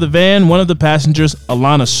waited for the van, one of the passengers,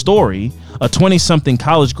 Alana Story, a 20-something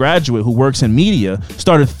college graduate who works in media,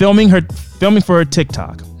 started filming for her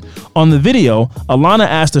TikTok. On the video, Alana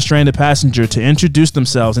asked a stranded passenger to introduce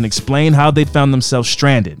themselves and explain how they found themselves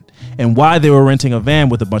stranded and why they were renting a van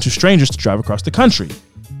with a bunch of strangers to drive across the country.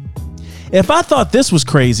 If I thought this was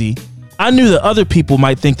crazy, I knew that other people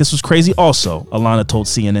might think this was crazy also, Alana told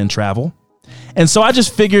CNN Travel. And so I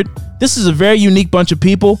just figured this is a very unique bunch of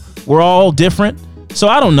people. We're all different. So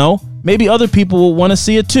I don't know, maybe other people will want to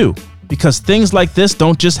see it too, because things like this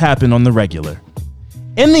don't just happen on the regular.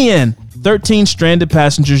 In the end, 13 stranded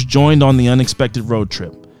passengers joined on the unexpected road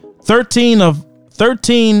trip. 13 of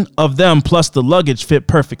them plus the luggage fit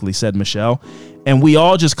perfectly, said Michelle. And we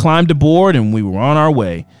all just climbed aboard and we were on our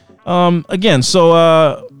way. In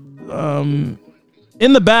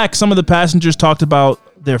the back, some of the passengers talked about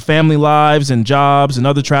their family lives and jobs, and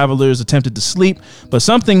other travelers attempted to sleep, but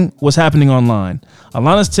something was happening online.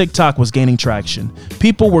 Alana's TikTok was gaining traction.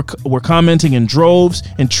 People were commenting in droves,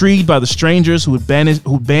 intrigued by the strangers who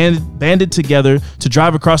banded together to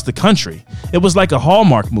drive across the country. It was like a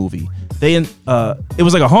Hallmark movie. They insisted.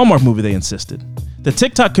 The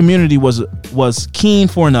TikTok community was keen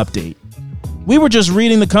for an update. We were just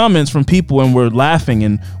reading the comments from people and we're laughing,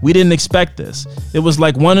 and we didn't expect this. It was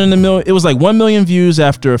like 1 million views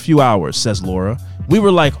after a few hours, says Laura. We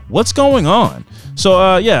were like, what's going on?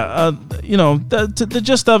 So the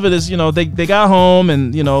gist of it is, they got home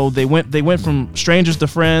and they went from strangers to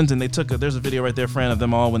friends, and there's a video right there, friend, of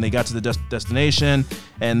them all when they got to the destination,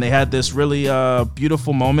 and they had this really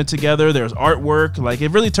beautiful moment together. There's artwork, like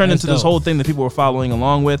it really turned into this whole thing that people were following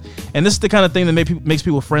along with, and this is the kind of thing that makes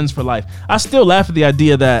people friends for life. I still laugh at the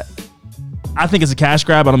idea that I think it's a cash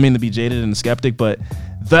grab. I don't mean to be jaded and a skeptic, but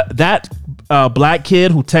that black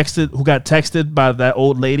kid who got texted by that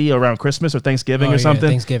old lady around Christmas or Thanksgiving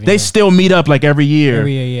they still meet up like every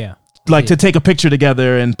year. Like to take a picture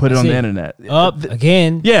together and put it on the internet.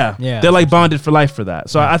 Again. Yeah. They're like bonded for life for that.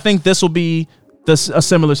 So I think this will be a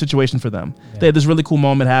similar situation for them. Yeah. They had this really cool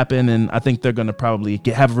moment happen, and I think they're gonna probably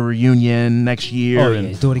have a reunion next year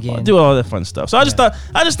and do it again, do all that fun stuff. So I just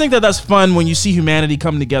think that that's fun when you see humanity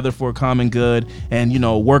come together for a common good and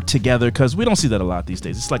work together, because we don't see that a lot these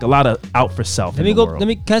days. It's like a lot of out for self. Can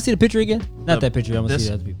I see the picture again? Not that picture. I want to see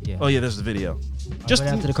the other people. Yeah. Oh yeah, there's the video. Just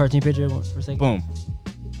after the cartoon picture for a second. Boom.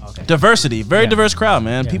 Okay. Diversity, very diverse crowd,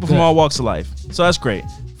 man. People from all walks of life. So that's great.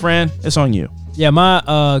 Fran, it's on you. Yeah, my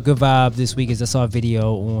good vibe this week is I saw a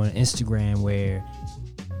video on Instagram where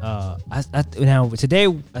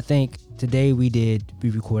today we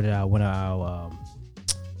recorded one of our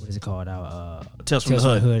what is it called, our Tales from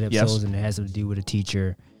the Hood episodes, yes. And it has something to do with a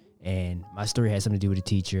teacher, and my story has something to do with a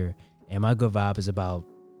teacher, and my good vibe is about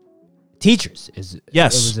teachers.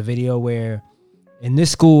 Yes, it was a video where in this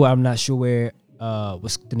school, I'm not sure where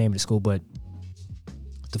what's the name of the school, but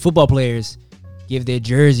the football players give their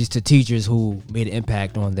jerseys to teachers who made an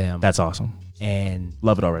impact on them. That's awesome. And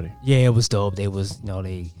love it already. Yeah, it was dope. They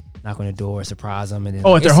knock on the door, surprise them, and then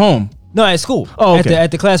at their home. No, at school. Oh, okay.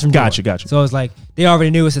 At the classroom. Gotcha. So it's like they already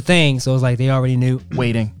knew it's a thing. So it's like they already knew.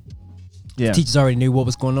 Waiting. Yeah. Teachers already knew what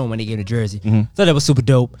was going on when they gave the jersey. Mm-hmm. So that was super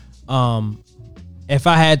dope. If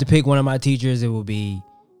I had to pick one of my teachers, it would be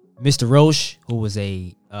Mr. Roche, who was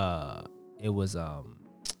he was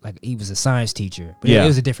a science teacher, but Yeah. it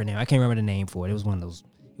was a different name. I can't remember the name for it. It was one of those.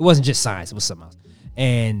 It wasn't just science; it was something else.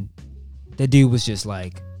 And that dude was just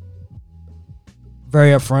like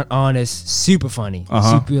very upfront, honest, super funny,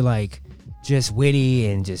 super like just witty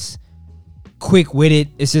and just quick witted.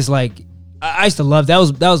 It's just like I used to love that.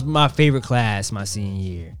 Was my favorite class my senior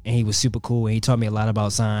year, and he was super cool and he taught me a lot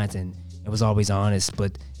about science and it was always honest.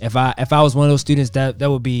 But if I was one of those students, that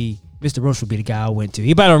would be Mr. Roche would be the guy I went to.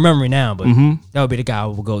 He probably don't remember me now, but that would be the guy I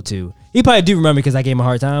would go to. He probably do remember because I gave him a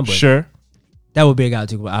hard time, but Sure. that would be a guy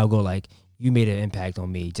too. I would go like, you made an impact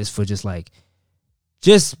on me just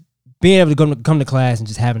being able to come to class and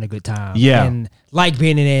just having a good time. Yeah. And like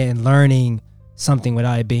being in there and learning something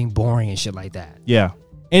without it being boring and shit like that. Yeah.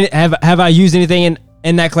 And have I used anything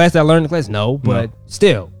in that class that I learned in the class? No, but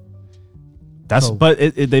still. But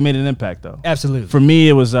they made an impact though. Absolutely. For me,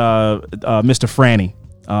 it was Mr. Franny.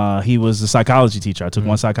 He was a psychology teacher. I took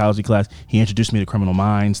one psychology class. He introduced me to Criminal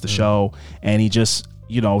Minds, the show, and he just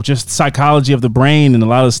psychology of the brain and a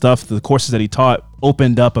lot of the stuff, the courses that he taught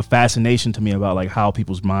opened up a fascination to me about like how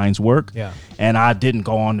people's minds work. Yeah. And I didn't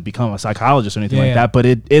go on to become a psychologist or anything like Yeah. that, but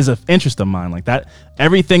it is an interest of mine. Like that,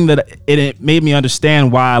 everything that it made me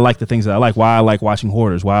understand why I like the things that I like, why I like watching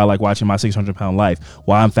Hoarders, why I like watching My 600 Pound Life,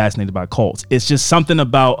 why I'm fascinated by cults. It's just something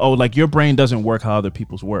about, like your brain doesn't work how other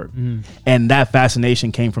people's work. And that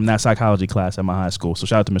fascination came from that psychology class at my high school. So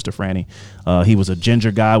shout out to Mr. Franny. He was a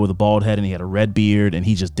ginger guy with a bald head and he had a red beard and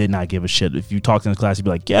he just did not give a shit. If you talked in his class, he'd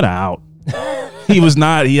be like, get out. He was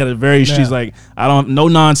not. He had a very. Yeah. She's like, no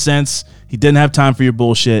nonsense. He didn't have time for your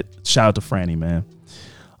bullshit. Shout out to Franny, man.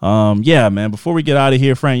 Yeah, man. Before we get out of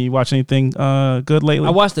here, Fran, you watch anything good lately?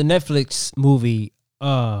 I watched the Netflix movie.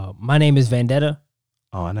 My Name is Vendetta.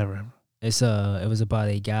 Oh, I never. It was about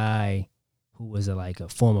a guy who was a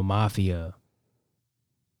former mafia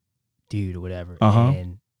dude or whatever,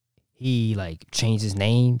 and he changed his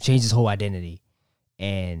name, changed his whole identity,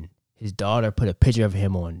 and his daughter put a picture of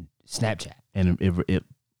him on Snapchat, And his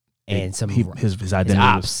identity his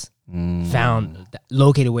ops found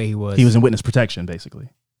located where he was. He was in witness protection, basically,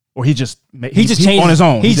 or he just changed on his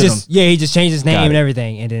own. He just changed his name Got and it.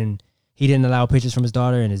 everything, and then he didn't allow pictures from his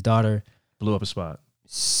daughter, and his daughter blew up a spot.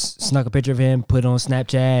 snuck a picture of him, put it on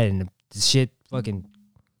Snapchat, and the shit fucking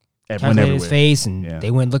Went calculated his everywhere. face, and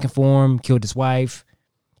they went looking for him, killed his wife,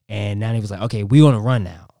 and now he was like, okay, we on a run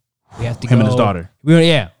now. We have to Him go. and his daughter.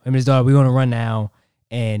 Him and his daughter. We on a run now,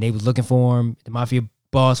 and they was looking for him. The mafia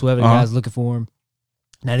boss, whoever the guy was looking for him.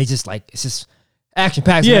 Now they just it's just action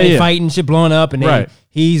packed. They fighting, shit blowing up, and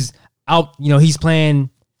he's out. He's playing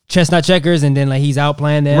chestnut checkers, and then he's out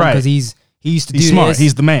playing them because he used to do smart. this.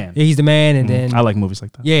 He's the man. Yeah, he's the man, and then I like movies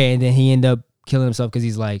like that. yeah, and then he ended up killing himself because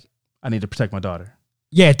he's like, I need to protect my daughter.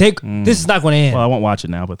 yeah, this is not going to end. Well, I won't watch it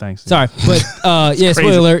now, but thanks. Sorry, but yeah, Crazy.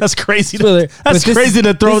 spoiler alert. That's crazy. Spoiler. That's But this crazy is-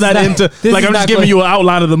 to throw this is that not- into. this Like is I'm not just giving gonna- you an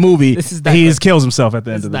outline of the movie. This is not he gonna- kills himself at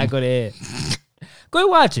the This end is of the not movie. going to end. Go ahead,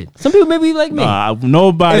 watch it. Some people may be like me.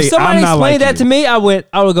 Nobody. If somebody I'm not explained like that you. to me, I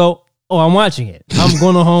would go, oh, I'm watching it. I'm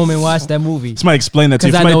going home and watch that movie. Somebody explained that to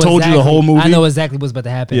you. 'Cause I Somebody know told you the whole movie. I know exactly what's about to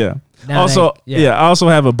happen. Yeah. Now Also, that- I also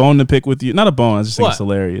have a bone to pick with you. Not a bone. I just think What? it's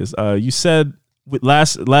hilarious. You said with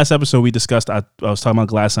last episode we discussed. I was talking about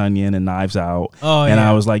Glass Onion and Knives Out. Oh, and yeah.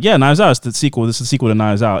 I was like, yeah, Knives Out is the sequel. This is the sequel to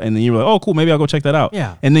Knives Out. And then you were like, oh, cool. Maybe I'll go check that out.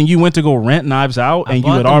 Yeah. And then you went to go rent Knives Out, I and you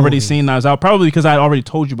bought had the already movie. seen Knives Out, probably because I had already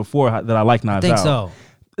told you before that I like Knives I think Out. so.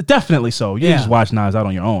 Definitely so. You Yeah. just watch Knives Out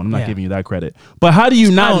on your own. I'm not Yeah. giving you that credit. But how do you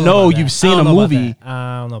I not don't know about you've that. seen I a don't know about movie? that.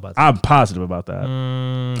 I don't know about that. I'm positive about that.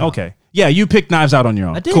 No. Okay. Yeah, you picked Knives Out on your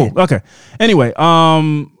own. I did. Cool. Okay. Anyway,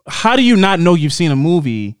 how do you not know you've seen a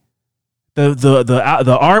movie? The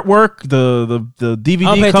artwork, the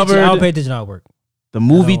DVD cover, I don't pay attention to artwork. the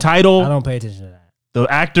movie I title, don't pay attention to that. the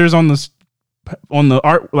actors on the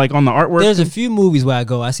art, like on the artwork. There's a few movies where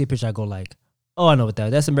I see a picture, I go like, oh, I know what that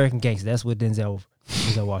is. That's American Gangster. That's what Denzel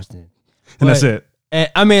Washington. and that's But- it. And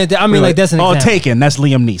I mean, like that's an oh, example. Taken. That's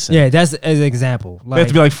Liam Neeson. Yeah, that's as an example. They have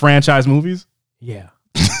to be like franchise movies. yeah,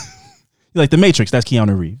 Like The Matrix. That's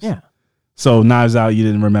Keanu Reeves. yeah. So Knives Out, you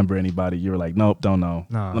didn't remember anybody. You were like, nope, don't know.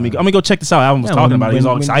 No. Let me go check this out. Alvin was Yeah, talking when- about it. He was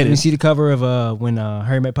all when- excited. When you see the cover of when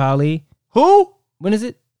Harry Met Polly. Who? When is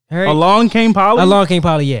it? Harry. Along Came Polly. Along Came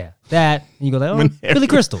Polly. Yeah, that. And you go like, oh, When Harry- Billy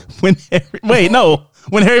Crystal. When Harry, wait, no.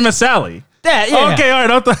 When Harry Met Sally. That. Yeah. Okay, all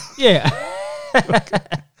right. I thought Yeah.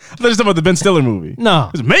 you were talking about the Ben Stiller movie. No.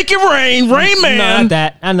 It's Make It Rain, Rain No, Man. not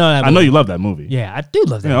that. I know that. I know movie. you love that movie. Yeah, I do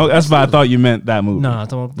love that. You know, movie. that's why I thought you meant that movie. No, I'm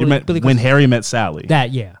talking about You meant Billy When Crystal. Harry Met Sally.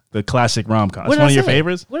 That. Yeah. The classic rom-com. It's What did one I of your say?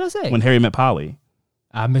 favorites? What did I say? When Harry Met Polly.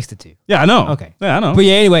 I mixed the two. Yeah, I know. Okay. Yeah, I know. But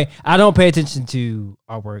yeah, anyway, I don't pay attention to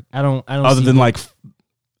artwork. I don't. Other see than like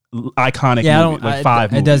iconic yeah, movie, like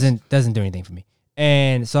 5 It movies. doesn't do anything for me.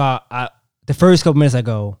 And so I the first couple minutes I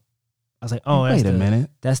was like, oh, Wait a minute.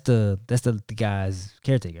 That's the guy's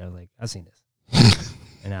caretaker. I was like, I've seen this,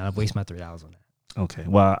 and I waste my $3 on that. Okay.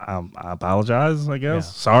 Well, I apologize, I guess.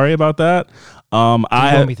 Yeah. Sorry about that. You owe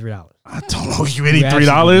me $3. I don't owe you any You actually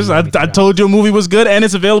 $3. owe me I $3. told you a movie was good and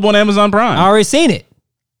it's available on Amazon Prime. I already seen it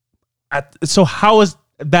So how is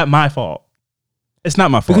that my fault? It's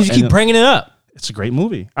not my fault. because you keep bringing it up. It's a great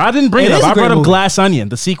movie. I didn't bring it It up. is a I great brought up movie. Glass Onion,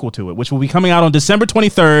 the sequel to it, which will be coming out on December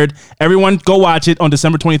 23rd. Everyone go watch it on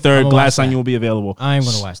December 23rd. gonna Glass watch Onion that. will be available. I am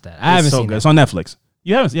gonna watch that. I It's haven't so seen good. that. It's on Netflix.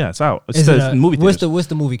 You haven't? Yeah, it's out. It's Is the it a- movie what's theaters. what's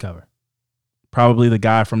the movie cover? Probably the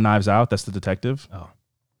guy from Knives Out. That's the detective. Oh,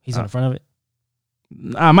 he's on the front of it.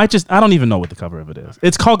 I don't even know what the cover of it is.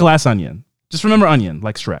 It's called Glass Onion. Just remember onion,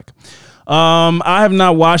 like Shrek. I have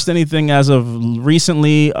not watched anything as of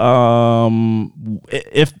recently.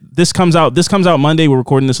 If this comes out Monday. We're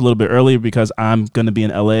recording this a little bit earlier because I'm going to be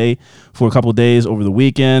in LA for a couple of days over the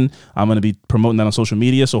weekend. I'm going to be promoting that on social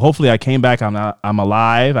media. So hopefully I came back. I'm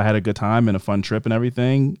alive. I had a good time and a fun trip and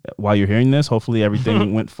everything. While you're hearing this, hopefully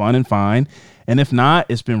everything went fun and fine. And if not,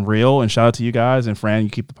 it's been real. And shout out to you guys. And Fran, you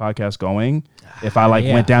keep the podcast going. If I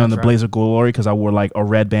Yeah, went down in that's the right. blaze of glory because I wore like a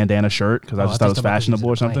red bandana shirt because I Oh, just I thought it was thought you fashionable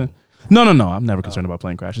or was in a something. plane. No. I'm never concerned about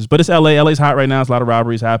plane crashes. But it's LA. LA's hot right now. There's a lot of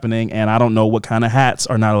robberies happening. And I don't know what kind of hats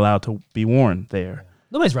are not allowed to be worn there.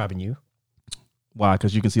 Nobody's robbing you. Why?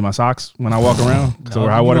 Because you can see my socks when I walk around? Because I wear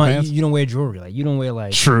high you water don't- pants? You don't wear jewelry. Like you don't wear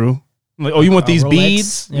like. True. Like, oh, you want these Rolex?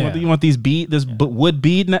 beads? Yeah. You want these wood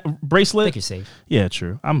bead I bracelet? think you're safe. Yeah,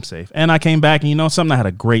 true. I'm safe. And I came back and something, I had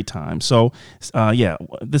a great time. So, yeah,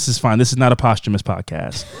 this is fine. This is not a posthumous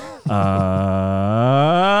podcast.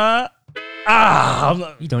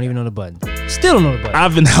 You don't even know the button. Still don't know the button.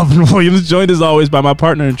 I've been Alvin Williams, joined as always by my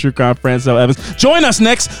partner in true crime, Francel Evans. Join us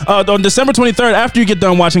next on December 23rd after you get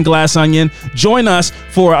done watching Glass Onion. Join us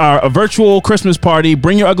for our virtual Christmas party.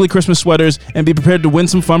 Bring your ugly Christmas sweaters and be prepared to win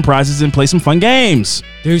some fun prizes and play some fun games.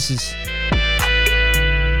 Deuces.